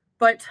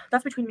 But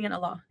that's between me and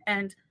Allah.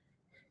 And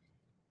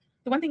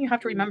the one thing you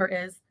have to remember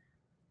is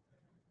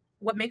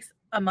what makes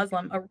a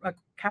Muslim, a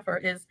kafir,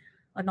 is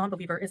a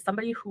non-believer, is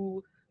somebody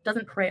who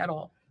doesn't pray at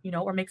all, you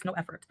know, or makes no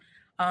effort.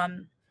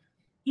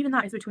 Even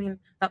that is between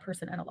that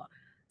person and Allah.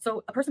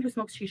 So a person who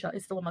smokes shisha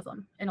is still a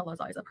Muslim in Allah's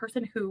eyes. A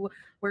person who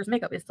wears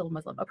makeup is still a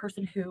Muslim. A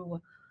person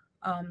who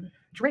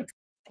drinks.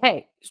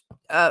 Hey,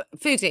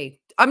 Foodie,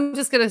 I'm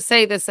just going to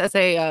say this as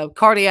a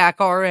cardiac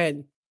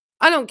RN.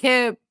 I don't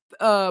care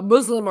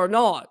Muslim or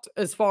not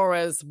as far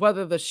as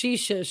whether the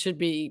shisha should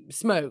be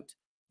smoked.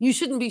 You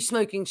shouldn't be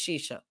smoking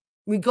shisha,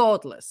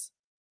 regardless.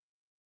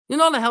 You're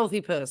not a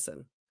healthy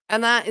person.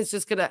 And that is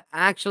just going to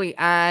actually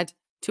add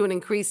to an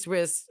increased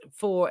risk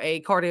for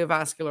a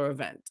cardiovascular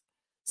event.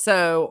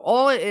 So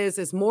all it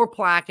is more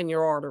plaque in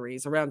your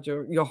arteries around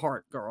your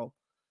heart, girl.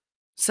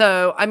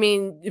 So, I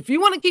mean, if you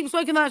want to keep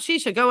smoking that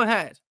shisha, go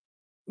ahead.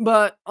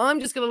 But I'm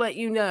just going to let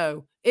you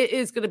know it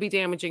is going to be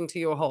damaging to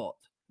your heart.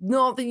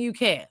 Not that you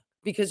care,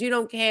 because you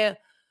don't care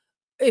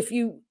if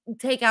you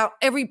take out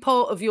every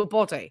part of your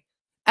body.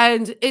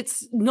 And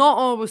it's not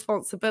our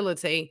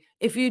responsibility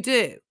if you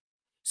do.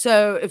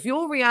 So if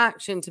your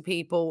reaction to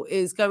people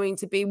is going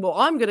to be, well,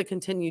 I'm going to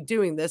continue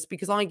doing this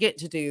because I get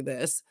to do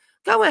this,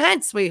 go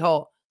ahead,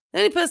 sweetheart. The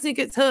only person who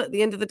gets hurt at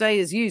the end of the day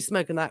is you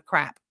smoking that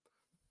crap.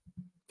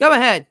 Go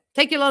ahead.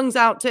 Take your lungs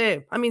out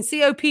too. I mean,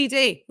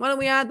 COPD. Why don't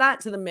we add that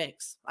to the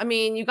mix? I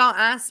mean, you got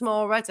asthma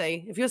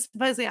already. If you're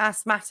supposedly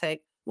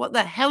asthmatic, what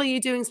the hell are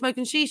you doing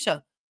smoking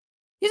shisha?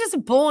 You're just a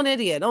born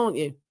idiot, aren't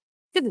you?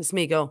 Goodness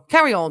me, girl.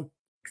 Carry on.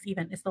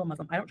 Even is still a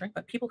Muslim. I don't drink,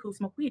 but people who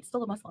smoke weed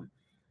still a Muslim.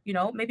 You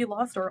know, maybe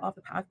lost or off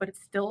the path, but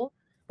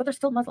they're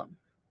still Muslim.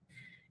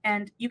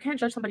 And you can't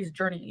judge somebody's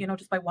journey, you know,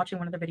 just by watching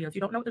one of their videos.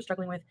 You don't know what they're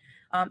struggling with.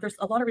 There's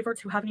a lot of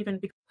reverts who haven't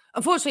even.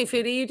 Unfortunately,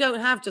 Foodie, you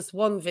don't have just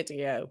one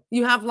video.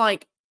 You have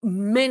like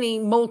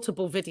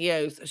multiple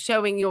videos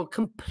showing your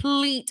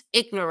complete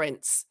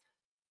ignorance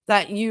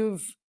that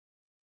you've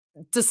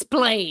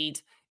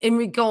displayed in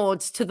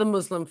regards to the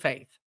Muslim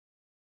faith.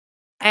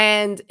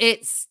 And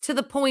it's to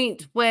the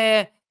point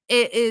where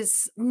it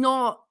is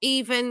not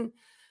even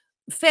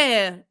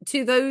fair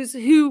to those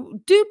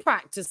who do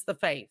practice the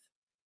faith,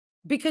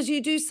 because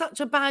you do such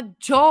a bad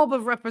job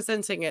of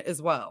representing it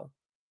as well.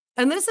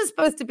 And this is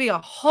supposed to be a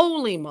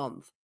holy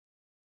month.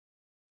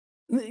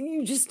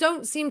 You just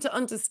don't seem to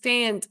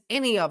understand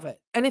any of it.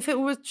 And if it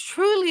was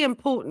truly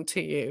important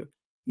to you,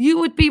 you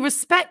would be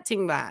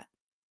respecting that.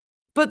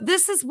 But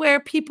this is where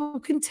people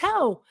can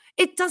tell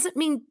it doesn't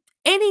mean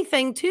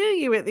anything to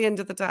you at the end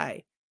of the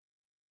day,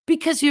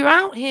 because you're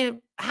out here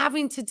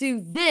having to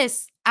do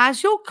this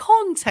as your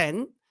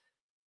content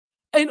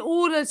in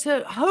order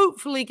to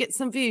hopefully get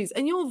some views.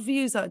 And your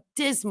views are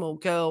dismal,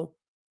 girl.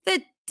 They're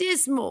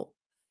dismal.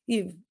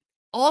 You've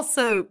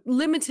also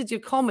limited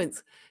your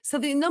comments. So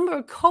the number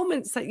of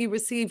comments that you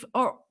receive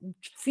are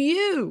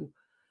few.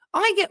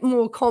 I get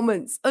more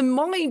comments on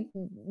my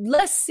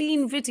less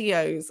seen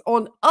videos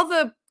on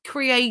other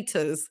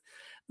creators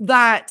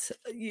that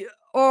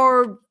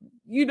are,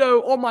 you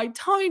know, on my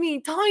tiny,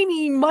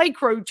 tiny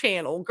micro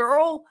channel,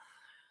 girl.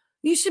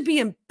 You should be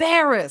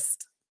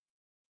embarrassed.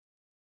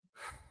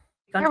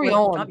 Carry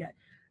on.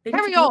 They need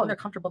to do it when they're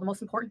comfortable. The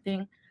most important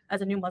thing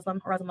as a new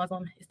Muslim or as a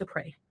Muslim is to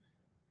pray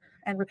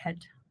and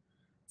repent.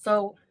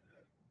 So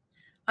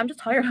I'm just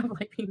tired of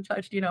like being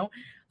judged, you know.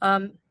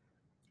 I'm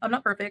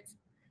not perfect,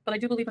 but I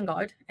do believe in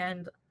God.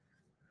 And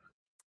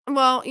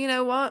well, you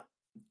know what?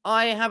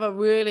 I have a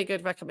really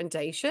good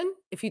recommendation.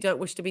 If you don't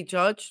wish to be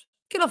judged,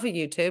 get off of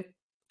YouTube.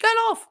 Get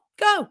off.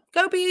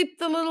 Go be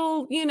the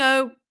little,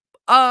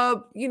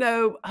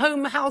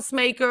 home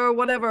housemaker or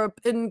whatever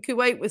in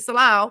Kuwait with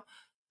Salah,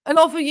 and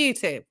off of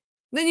YouTube.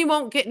 Then you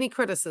won't get any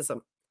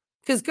criticism.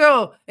 Because,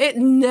 girl, it's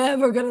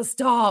never going to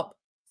stop.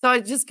 So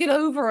I just get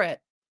over it.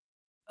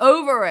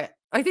 Over it.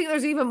 I think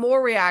there's even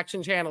more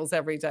reaction channels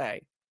every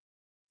day.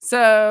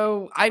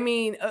 So, I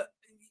mean,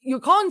 your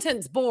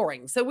content's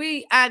boring. So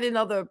we add in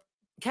other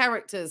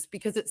characters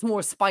because it's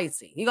more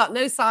spicy. You got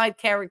no side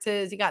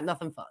characters. You got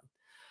nothing fun.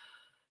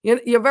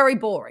 You're very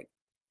boring.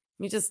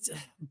 You're just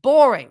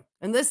boring.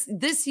 And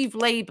this you've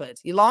labored.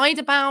 You lied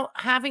about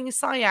having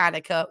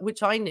sciatica,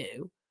 which I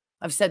knew.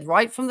 I've said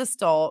right from the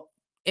start,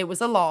 it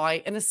was a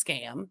lie and a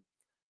scam.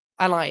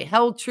 And I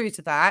held true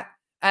to that.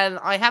 And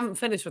I haven't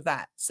finished with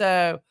that.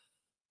 So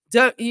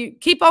don't you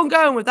keep on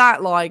going with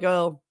that lie,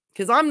 girl,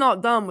 because I'm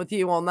not done with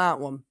you on that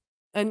one.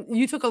 And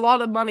you took a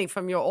lot of money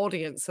from your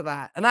audience for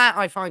that. And that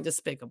I find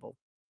despicable.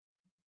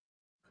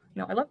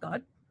 You know, I love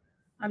God.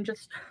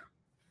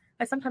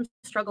 I sometimes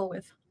struggle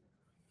with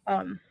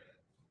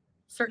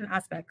certain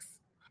aspects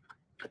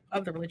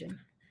of the religion.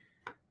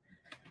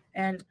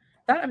 And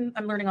that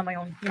I'm learning on my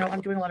own. You know,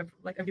 I'm doing a lot of,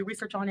 like, I do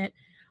research on it,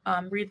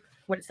 read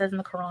what it says in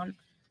the Quran.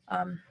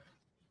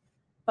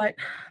 But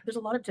there's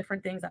a lot of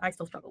different things that I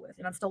still struggle with,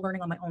 and I'm still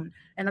learning on my own.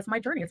 And that's my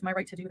journey. It's my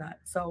right to do that.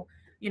 So,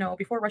 you know,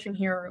 before rushing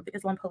here, the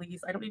Islam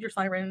police, I don't need your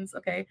sirens.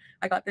 Okay.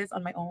 I got this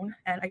on my own.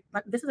 And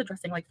this is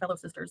addressing like fellow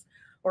sisters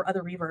or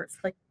other reverts,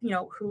 like, you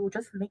know, who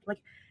just make,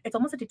 like, it's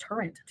almost a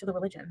deterrent to the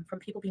religion from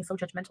people being so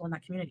judgmental in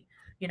that community.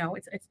 You know,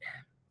 it's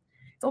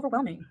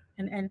overwhelming.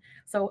 And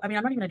so, I mean,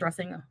 I'm not even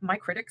addressing my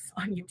critics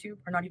on YouTube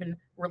are not even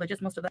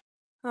religious. Most of them.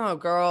 Oh,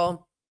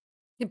 girl.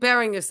 You're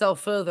burying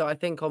yourself further, I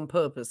think, on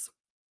purpose.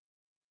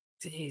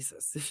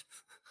 Jesus.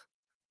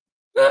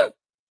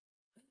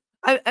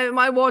 Am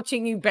I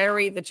watching you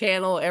bury the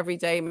channel every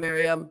day,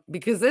 Mariam?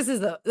 Because this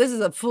is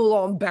a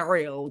full-on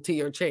burial to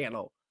your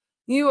channel.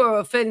 You are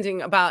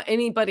offending about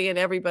anybody and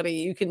everybody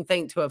you can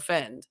think to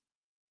offend.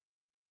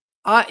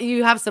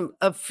 You have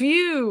a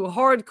few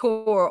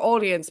hardcore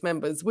audience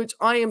members, which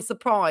I am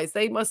surprised.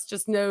 They must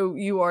just know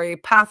you are a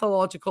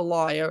pathological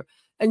liar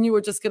and you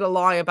are just going to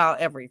lie about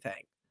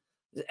everything.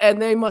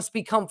 And they must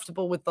be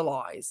comfortable with the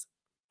lies.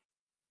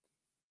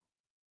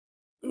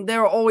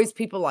 There are always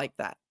people like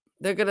that.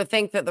 They're going to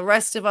think that the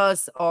rest of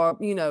us are,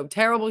 you know,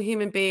 terrible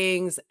human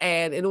beings.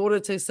 And in order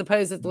to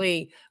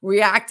supposedly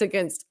react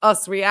against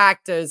us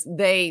reactors,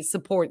 they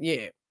support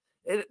you.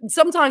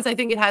 Sometimes I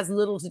think it has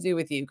little to do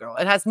with you, girl.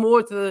 It has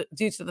more to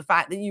do to the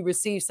fact that you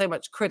receive so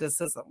much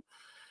criticism.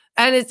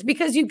 And it's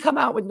because you come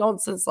out with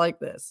nonsense like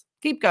this.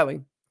 Keep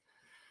going.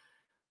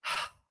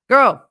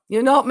 Girl,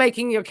 you're not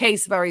making your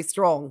case very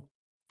strong.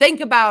 Think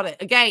about it.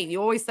 Again,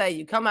 you always say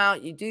you come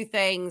out, you do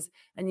things,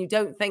 and you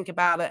don't think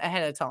about it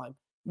ahead of time.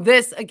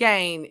 This,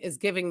 again, is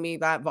giving me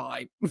that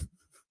vibe.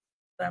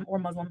 Them or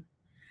Muslim,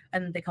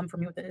 and they come for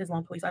me with the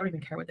Islam police. I don't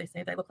even care what they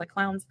say. They look like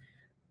clowns.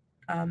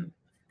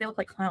 They look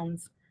like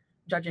clowns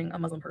judging a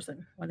Muslim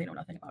person when they know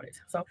nothing about it.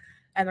 So,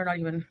 and they're not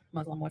even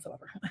Muslim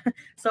whatsoever.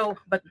 So,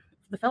 but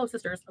the fellow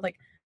sisters, like,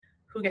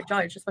 who get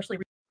judged, especially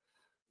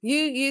you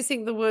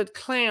using the word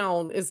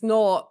clown is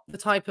not the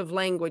type of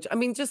language. I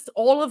mean, just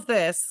all of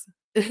this,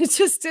 it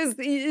just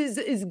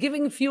is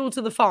giving fuel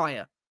to the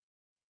fire.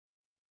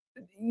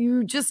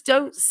 You just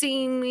don't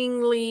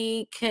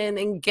seemingly can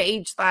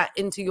engage that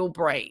into your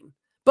brain.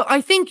 But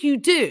I think you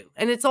do.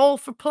 And it's all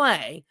for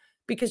play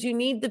because you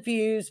need the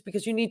views,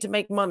 because you need to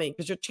make money,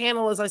 because your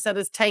channel, as I said,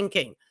 is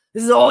tanking.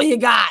 This is all you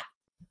got.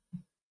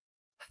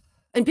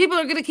 And people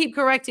are going to keep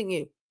correcting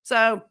you.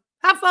 So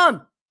have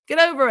fun. Get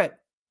over it.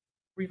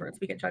 Reverts,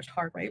 we get judged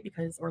hard, right?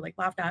 Because, or like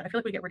laughed at. I feel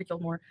like we get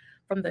ridiculed more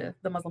from the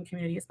Muslim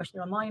community, especially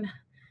online.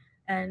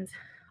 And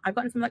I've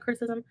gotten some of that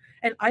criticism,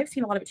 and I've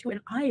seen a lot of it too. And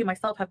I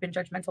myself have been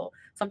judgmental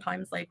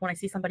sometimes, like when I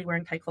see somebody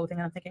wearing tight clothing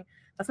and I'm thinking,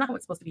 that's not how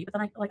it's supposed to be. But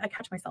then I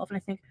catch myself and I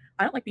think,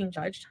 I don't like being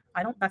judged.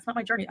 That's not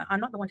my journey. I'm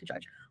not the one to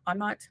judge. I'm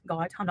not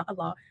God. I'm not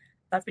Allah.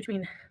 That's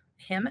between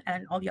him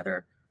and all the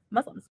other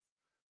Muslims.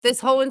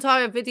 This whole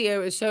entire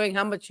video is showing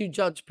how much you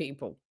judge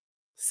people.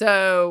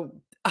 So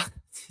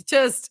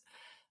just,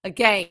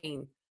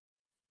 again,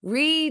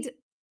 read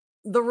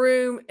the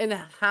room and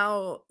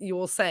how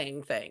you're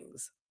saying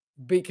things,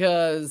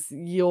 because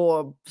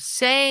you're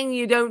saying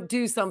you don't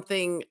do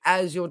something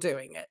as you're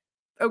doing it.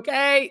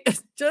 Okay?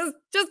 Just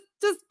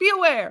be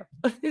aware.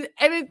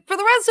 And for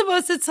the rest of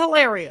us, it's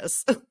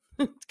hilarious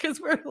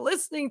because we're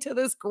listening to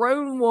this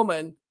grown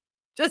woman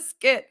just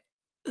get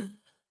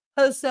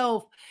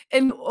herself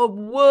in a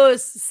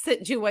worse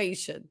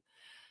situation.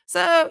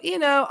 So, you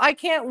know, I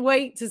can't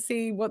wait to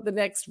see what the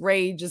next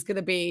rage is going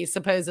to be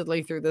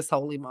supposedly through this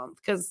holy month.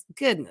 Because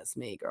goodness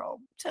me,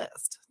 girl,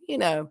 just, you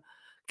know,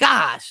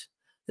 gosh,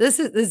 is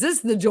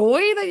this the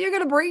joy that you're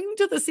going to bring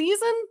to the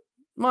season?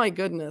 My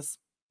goodness.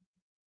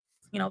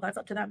 You know, that's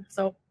up to them.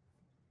 So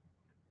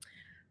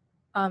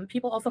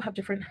people also have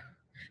different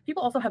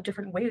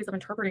ways of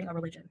interpreting a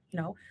religion, you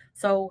know.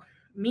 So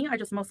me, I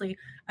just mostly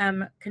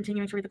am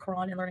continuing to read the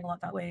Quran and learning a lot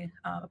that way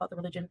about the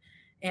religion.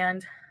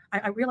 And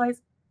I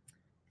realized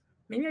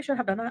maybe I should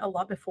have done that a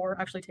lot before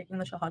actually taking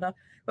the Shahada.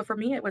 But for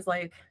me, it was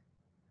like,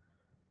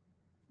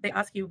 they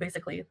ask you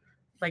basically,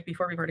 like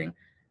before reverting,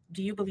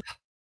 do you believe?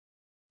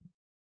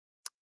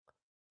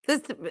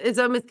 This is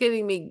almost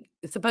getting me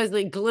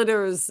supposedly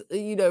Glitters,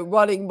 you know,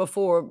 running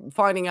before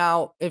finding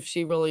out if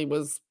she really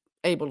was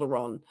able to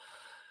run.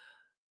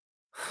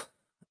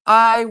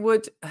 I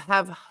would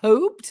have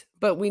hoped,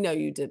 but we know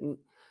you didn't,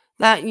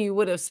 that you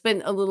would have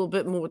spent a little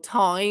bit more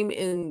time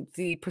in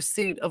the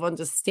pursuit of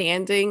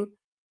understanding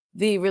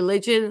the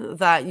religion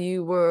that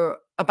you were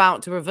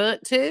about to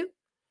revert to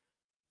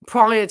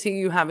prior to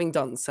you having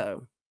done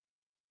so.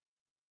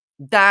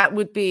 That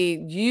would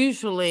be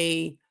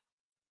usually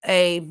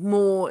a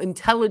more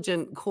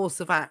intelligent course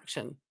of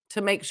action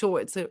to make sure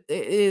it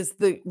is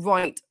the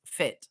right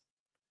fit.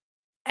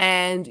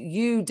 And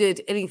you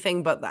did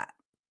anything but that.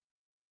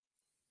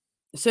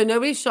 So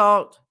nobody's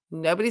shocked,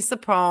 nobody's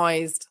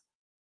surprised.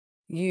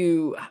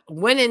 You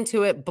went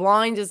into it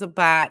blind as a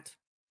bat,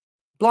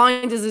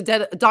 blind as a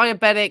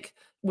diabetic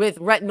with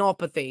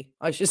retinopathy,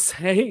 I should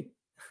say.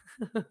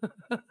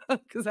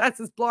 Because that's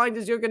as blind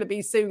as you're going to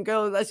be soon,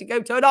 girl, unless you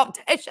go to an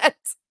optician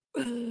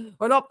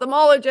or an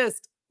ophthalmologist.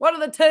 One of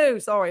the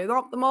two, sorry, an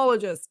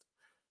ophthalmologist.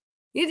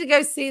 You need to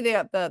go see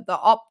the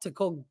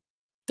optical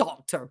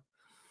doctor.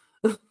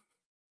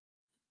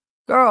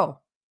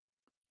 Girl.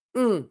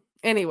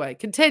 Anyway,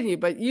 continue,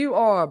 but you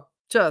are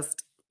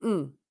just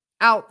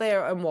out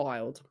there and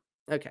wild.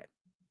 Okay.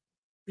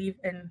 Believe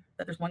in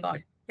that there's one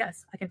God.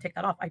 Yes, I can take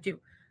that off. I do.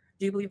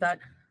 Do you believe that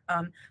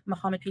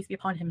Muhammad, peace be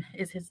upon him,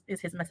 is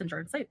his messenger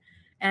and slave?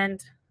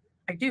 And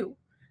I do,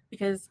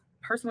 because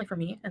personally for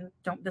me, and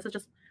this is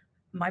just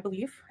my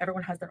belief,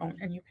 everyone has their own,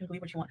 and you can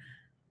believe what you want.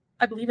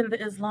 I believe in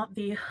the Islam,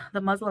 the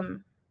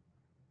Muslim.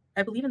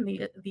 I believe in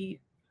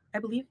I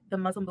believe the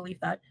Muslim belief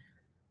that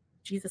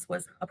Jesus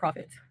was a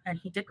prophet and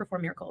he did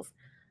perform miracles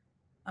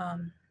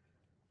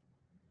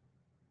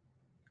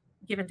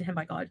given to him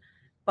by God.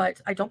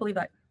 But I don't believe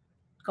that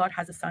God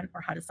has a son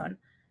or had a son.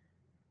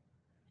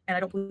 And I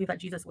don't believe that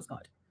Jesus was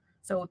God.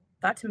 So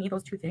that, to me,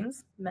 those two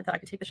things meant that I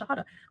could take the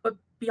Shahada. But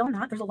beyond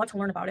that, there's a lot to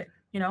learn about it,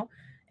 you know?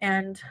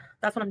 And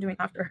that's what I'm doing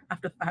after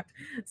the fact.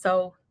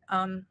 So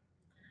I'm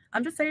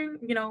just saying,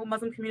 you know,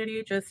 Muslim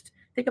community, just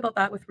think about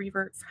that with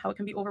reverts, how it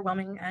can be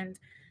overwhelming. And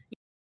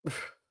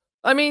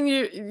I mean,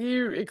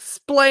 you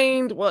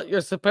explained what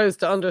you're supposed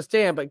to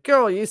understand, but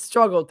girl, you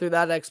struggled through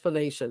that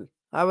explanation.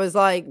 I was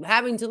like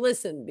having to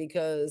listen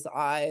because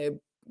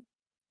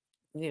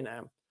you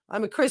know,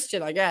 I'm a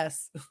Christian, I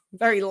guess.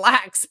 Very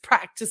lax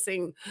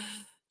practicing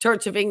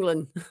Church of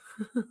England.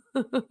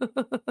 And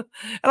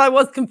I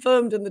was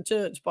confirmed in the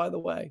church, by the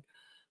way.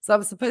 So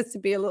I'm supposed to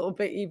be a little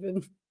bit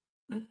even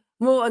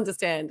more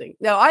understanding.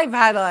 Now, I've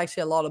had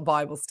actually a lot of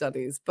Bible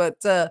studies,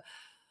 but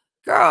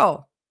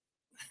girl,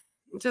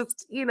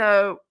 just, you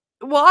know,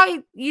 why,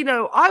 you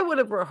know, I would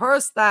have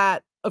rehearsed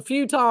that a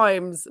few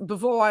times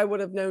before I would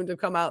have known to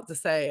come out to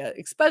say it,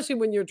 especially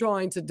when you're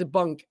trying to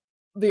debunk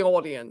the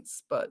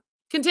audience. But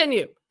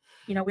continue.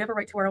 You know, we have a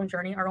right to our own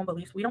journey, our own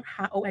beliefs. We don't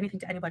owe anything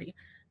to anybody.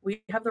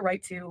 We have the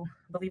right to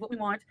believe what we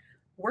want,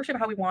 worship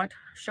how we want,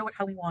 show it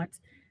how we want.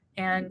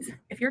 And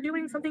if you're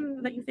doing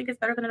something that you think is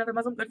better than another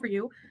Muslim, good for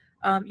you.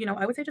 You know,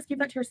 I would say just keep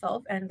that to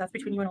yourself, and that's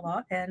between you and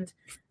Allah. And,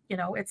 you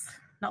know, it's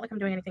not like I'm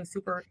doing anything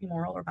super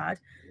immoral or bad.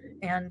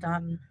 And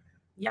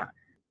yeah.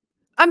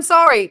 I'm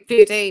sorry,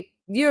 Foodie,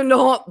 you're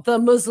not the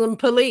Muslim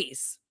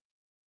police,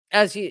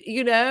 as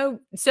you know,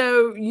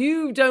 so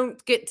you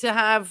don't get to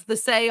have the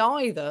say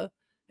either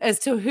as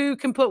to who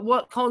can put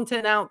what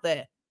content out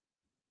there.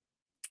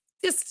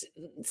 Just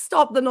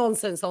stop the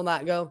nonsense on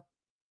that, girl.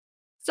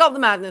 Stop the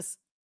madness.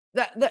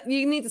 That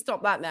you need to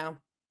stop that now.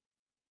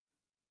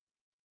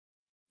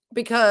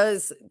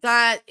 Because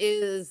that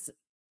is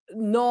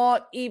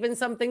not even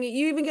something that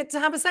you even get to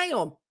have a say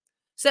on.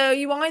 So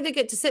you either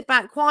get to sit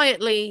back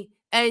quietly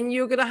and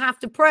you're going to have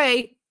to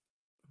pray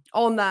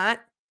on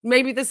that.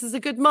 Maybe this is a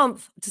good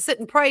month to sit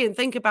and pray and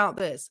think about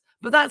this.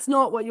 But that's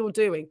not what you're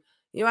doing.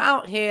 You're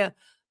out here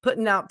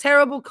putting out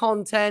terrible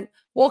content,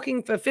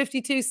 walking for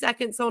 52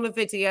 seconds on a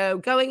video,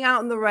 going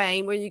out in the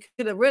rain where you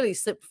could have really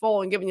slipped,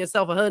 fall, and given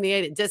yourself a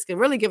herniated disc and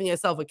really given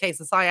yourself a case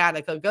of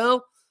sciatica,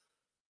 girl.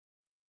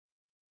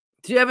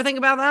 Did you ever think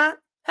about that?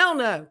 Hell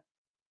no.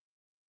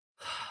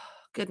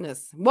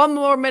 Goodness. 1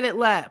 more minute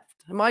left.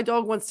 And my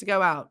dog wants to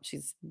go out.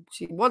 She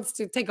wants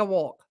to take a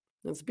walk.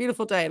 It's a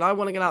beautiful day, and I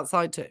want to get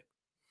outside too.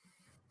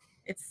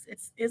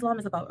 It's Islam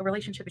is about a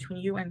relationship between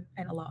you and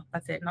Allah.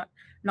 That's it.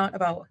 Not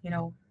about, you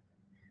know,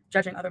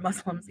 judging other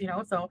Muslims, you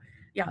know. So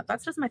yeah,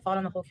 that's just my thought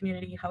on the whole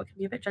community, how it can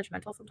be a bit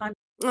judgmental sometimes.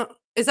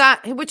 Is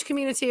that, which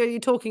community are you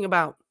talking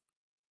about?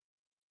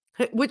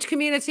 Which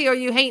community are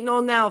you hating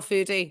on now,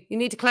 Foodie? You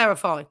need to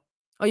clarify.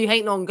 Are you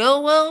hating on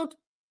Girl World?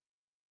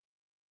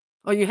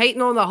 Are you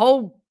hating on the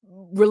whole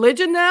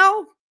religion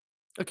now?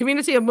 A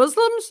community of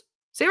Muslims?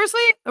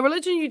 Seriously? A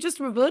religion you just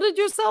reverted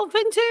yourself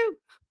into?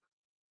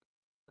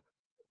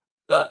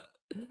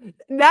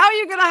 Now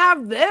you're going to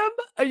have them?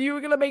 Are you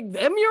going to make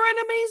them your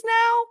enemies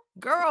now?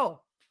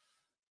 Girl,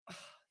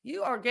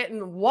 you are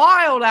getting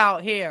wild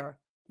out here.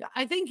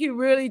 I think you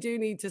really do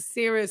need to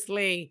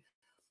seriously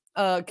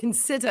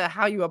consider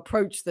how you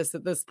approach this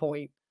at this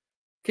point,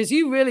 because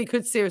you really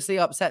could seriously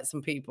upset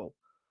some people.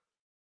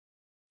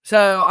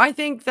 So I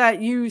think that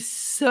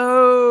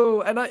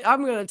and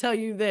I'm going to tell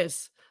you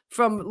this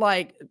from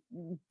like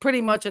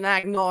pretty much an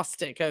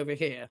agnostic over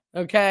here.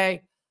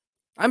 Okay.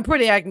 I'm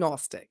pretty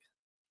agnostic.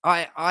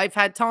 I've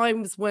had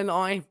times when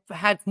I've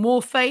had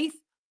more faith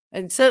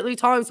and certainly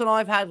times when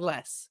I've had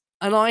less.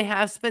 And I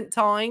have spent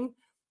time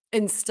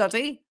in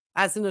study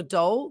as an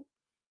adult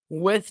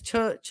with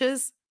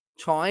churches,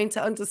 trying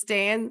to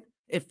understand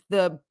if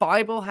the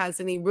Bible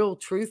has any real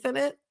truth in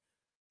it.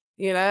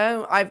 You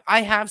know,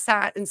 I have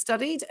sat and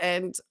studied,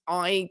 and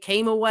I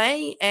came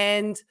away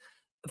and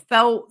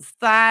felt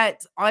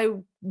that I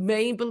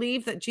may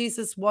believe that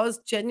Jesus was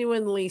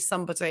genuinely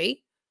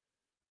somebody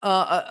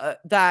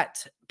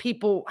that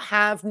people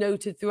have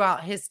noted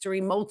throughout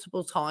history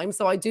multiple times.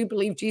 So I do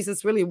believe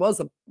Jesus really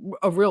was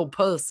a real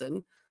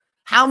person.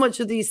 How much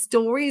of these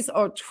stories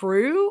are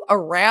true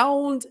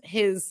around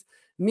his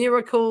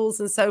miracles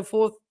and so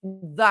forth,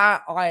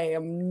 that I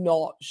am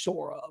not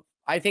sure of.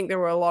 I think there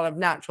were a lot of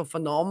natural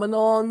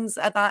phenomenons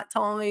at that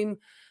time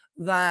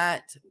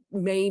that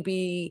may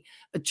be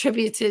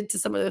attributed to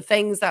some of the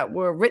things that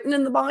were written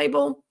in the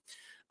Bible.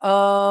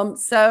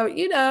 So,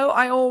 you know,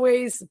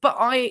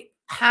 I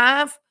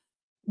have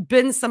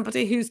been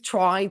somebody who's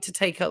tried to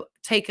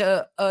take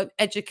an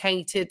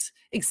educated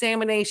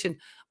examination.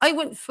 I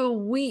went for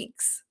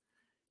weeks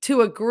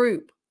to a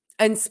group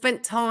and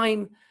spent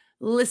time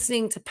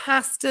listening to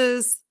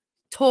pastors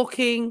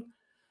talking,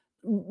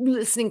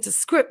 listening to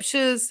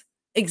scriptures,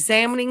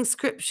 examining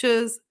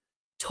scriptures,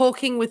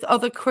 talking with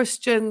other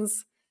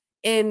Christians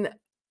in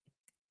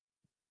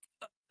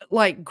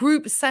like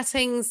group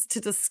settings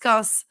to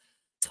discuss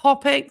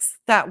topics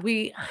that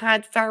we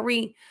had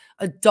very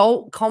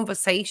adult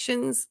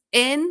conversations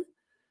in.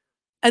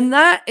 And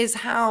that is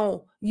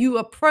how you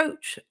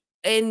approach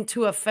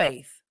into a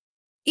faith.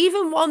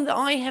 Even one that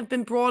I have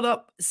been brought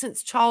up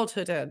since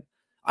childhood in,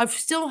 I've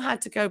still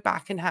had to go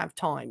back and have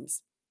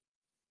times.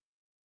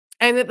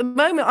 And at the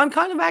moment, I'm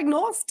kind of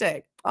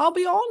agnostic, I'll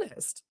be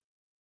honest.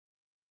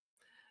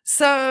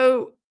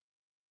 So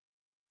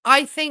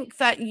I think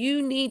that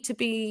you need to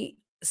be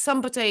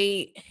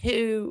somebody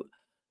who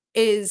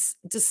is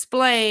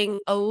displaying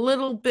a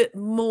little bit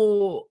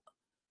more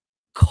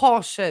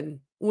caution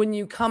when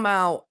you come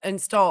out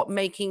and start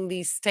making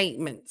these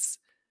statements,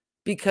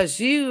 because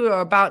you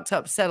are about to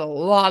upset a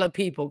lot of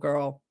people,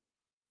 girl.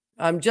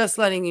 I'm just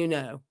letting you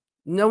know.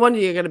 No wonder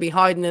you're going to be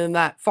hiding in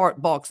that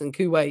fart box in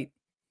Kuwait.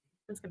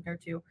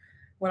 Compared to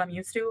what I'm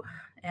used to.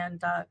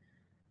 And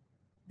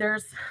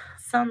there's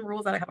some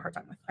rules that I have a hard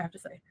time with, I have to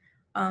say.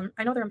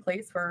 I know they're in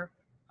place for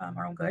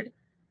our own good.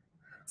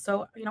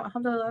 So,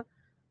 alhamdulillah.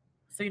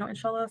 So,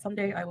 inshallah,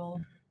 someday I will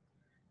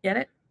get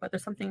it. But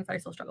there's some things that I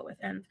still struggle with.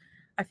 And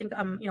I think,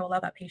 allow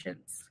that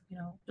patience,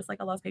 just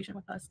like Allah's patient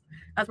with us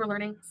as we're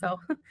learning. So,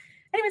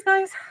 anyways,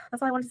 guys,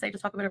 that's all I wanted to say.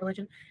 Just talk a bit of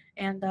religion.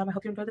 And I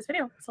hope you enjoyed this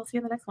video. So, I'll see you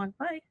in the next one.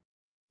 Bye.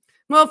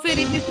 Well,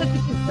 Foodie, you're such a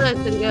good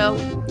person,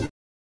 girl.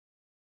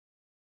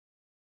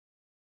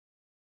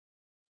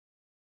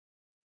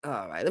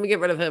 All right, let me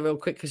get rid of her real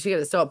quick because she's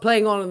going to start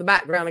playing on in the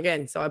background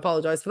again. So I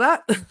apologize for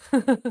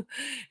that.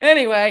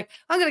 Anyway,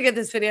 I'm going to get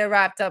this video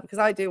wrapped up because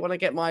I do want to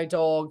get my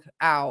dog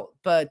out.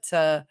 But,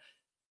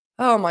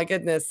 oh my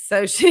goodness.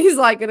 So she's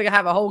like going to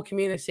have a whole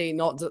community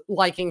not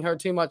liking her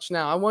too much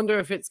now. I wonder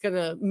if it's going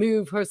to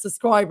move her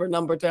subscriber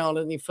number down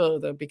any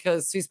further,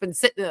 because she's been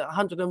sitting at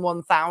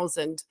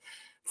 101,000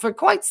 for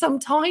quite some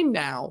time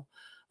now.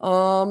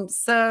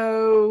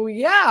 So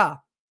yeah,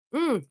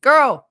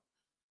 girl,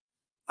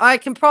 I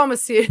can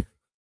promise you,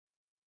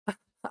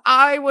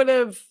 I would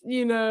have,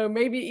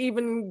 maybe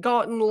even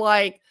gotten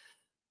like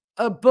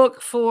a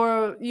book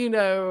for,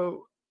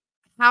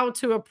 how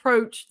to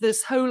approach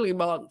this holy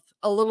month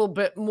a little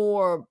bit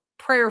more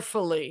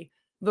prayerfully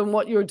than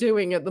what you're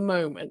doing at the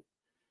moment.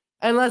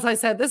 Unless I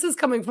said, this is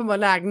coming from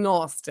an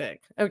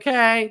agnostic,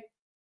 okay?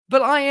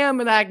 But I am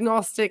an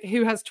agnostic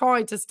who has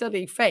tried to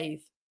study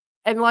faith.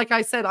 And like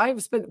I said, I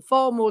have spent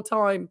far more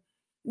time,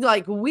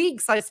 like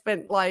weeks. I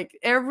spent like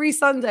every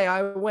Sunday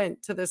I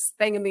went to this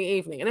thing in the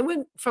evening, and it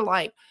went for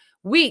like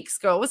weeks,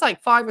 girl. It was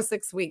like 5 or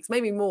 6 weeks,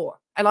 maybe more.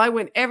 And I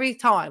went every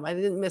time. I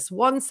didn't miss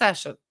one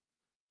session.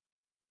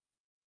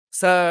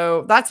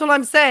 So that's what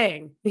I'm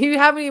saying. You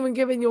haven't even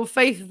given your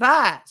faith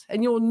that,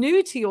 and you're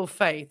new to your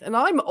faith. And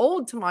I'm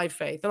old to my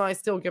faith, and I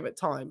still give it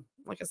time.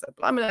 Like I said,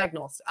 but I'm an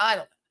agnostic. I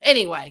don't know.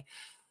 Anyway,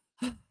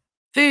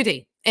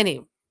 Foodie,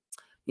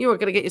 you are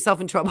going to get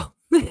yourself in trouble.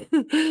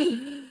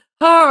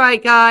 All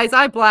right, guys,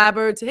 I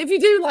blabbered. If you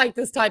do like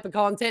this type of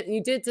content and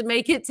you did to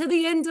make it to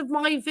the end of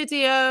my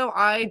video,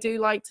 I do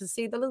like to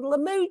see the little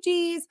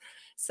emojis.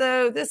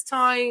 So this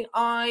time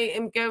I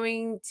am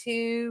going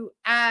to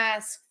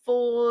ask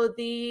for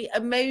the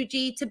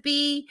emoji to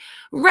be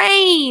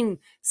rain.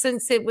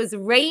 Since it was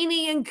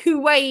rainy in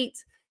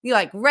Kuwait, you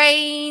like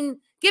rain,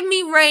 give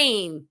me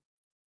rain.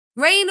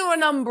 Rain or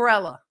an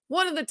umbrella.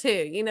 One of the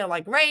two,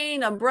 like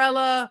rain,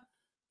 umbrella.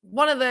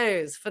 One of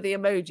those for the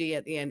emoji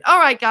at the end. All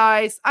right,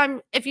 guys.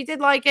 If you did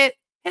like it,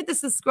 hit the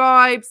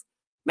subscribes.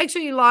 Make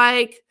sure you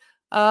like,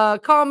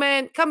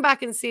 comment, come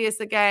back and see us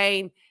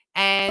again.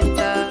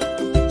 And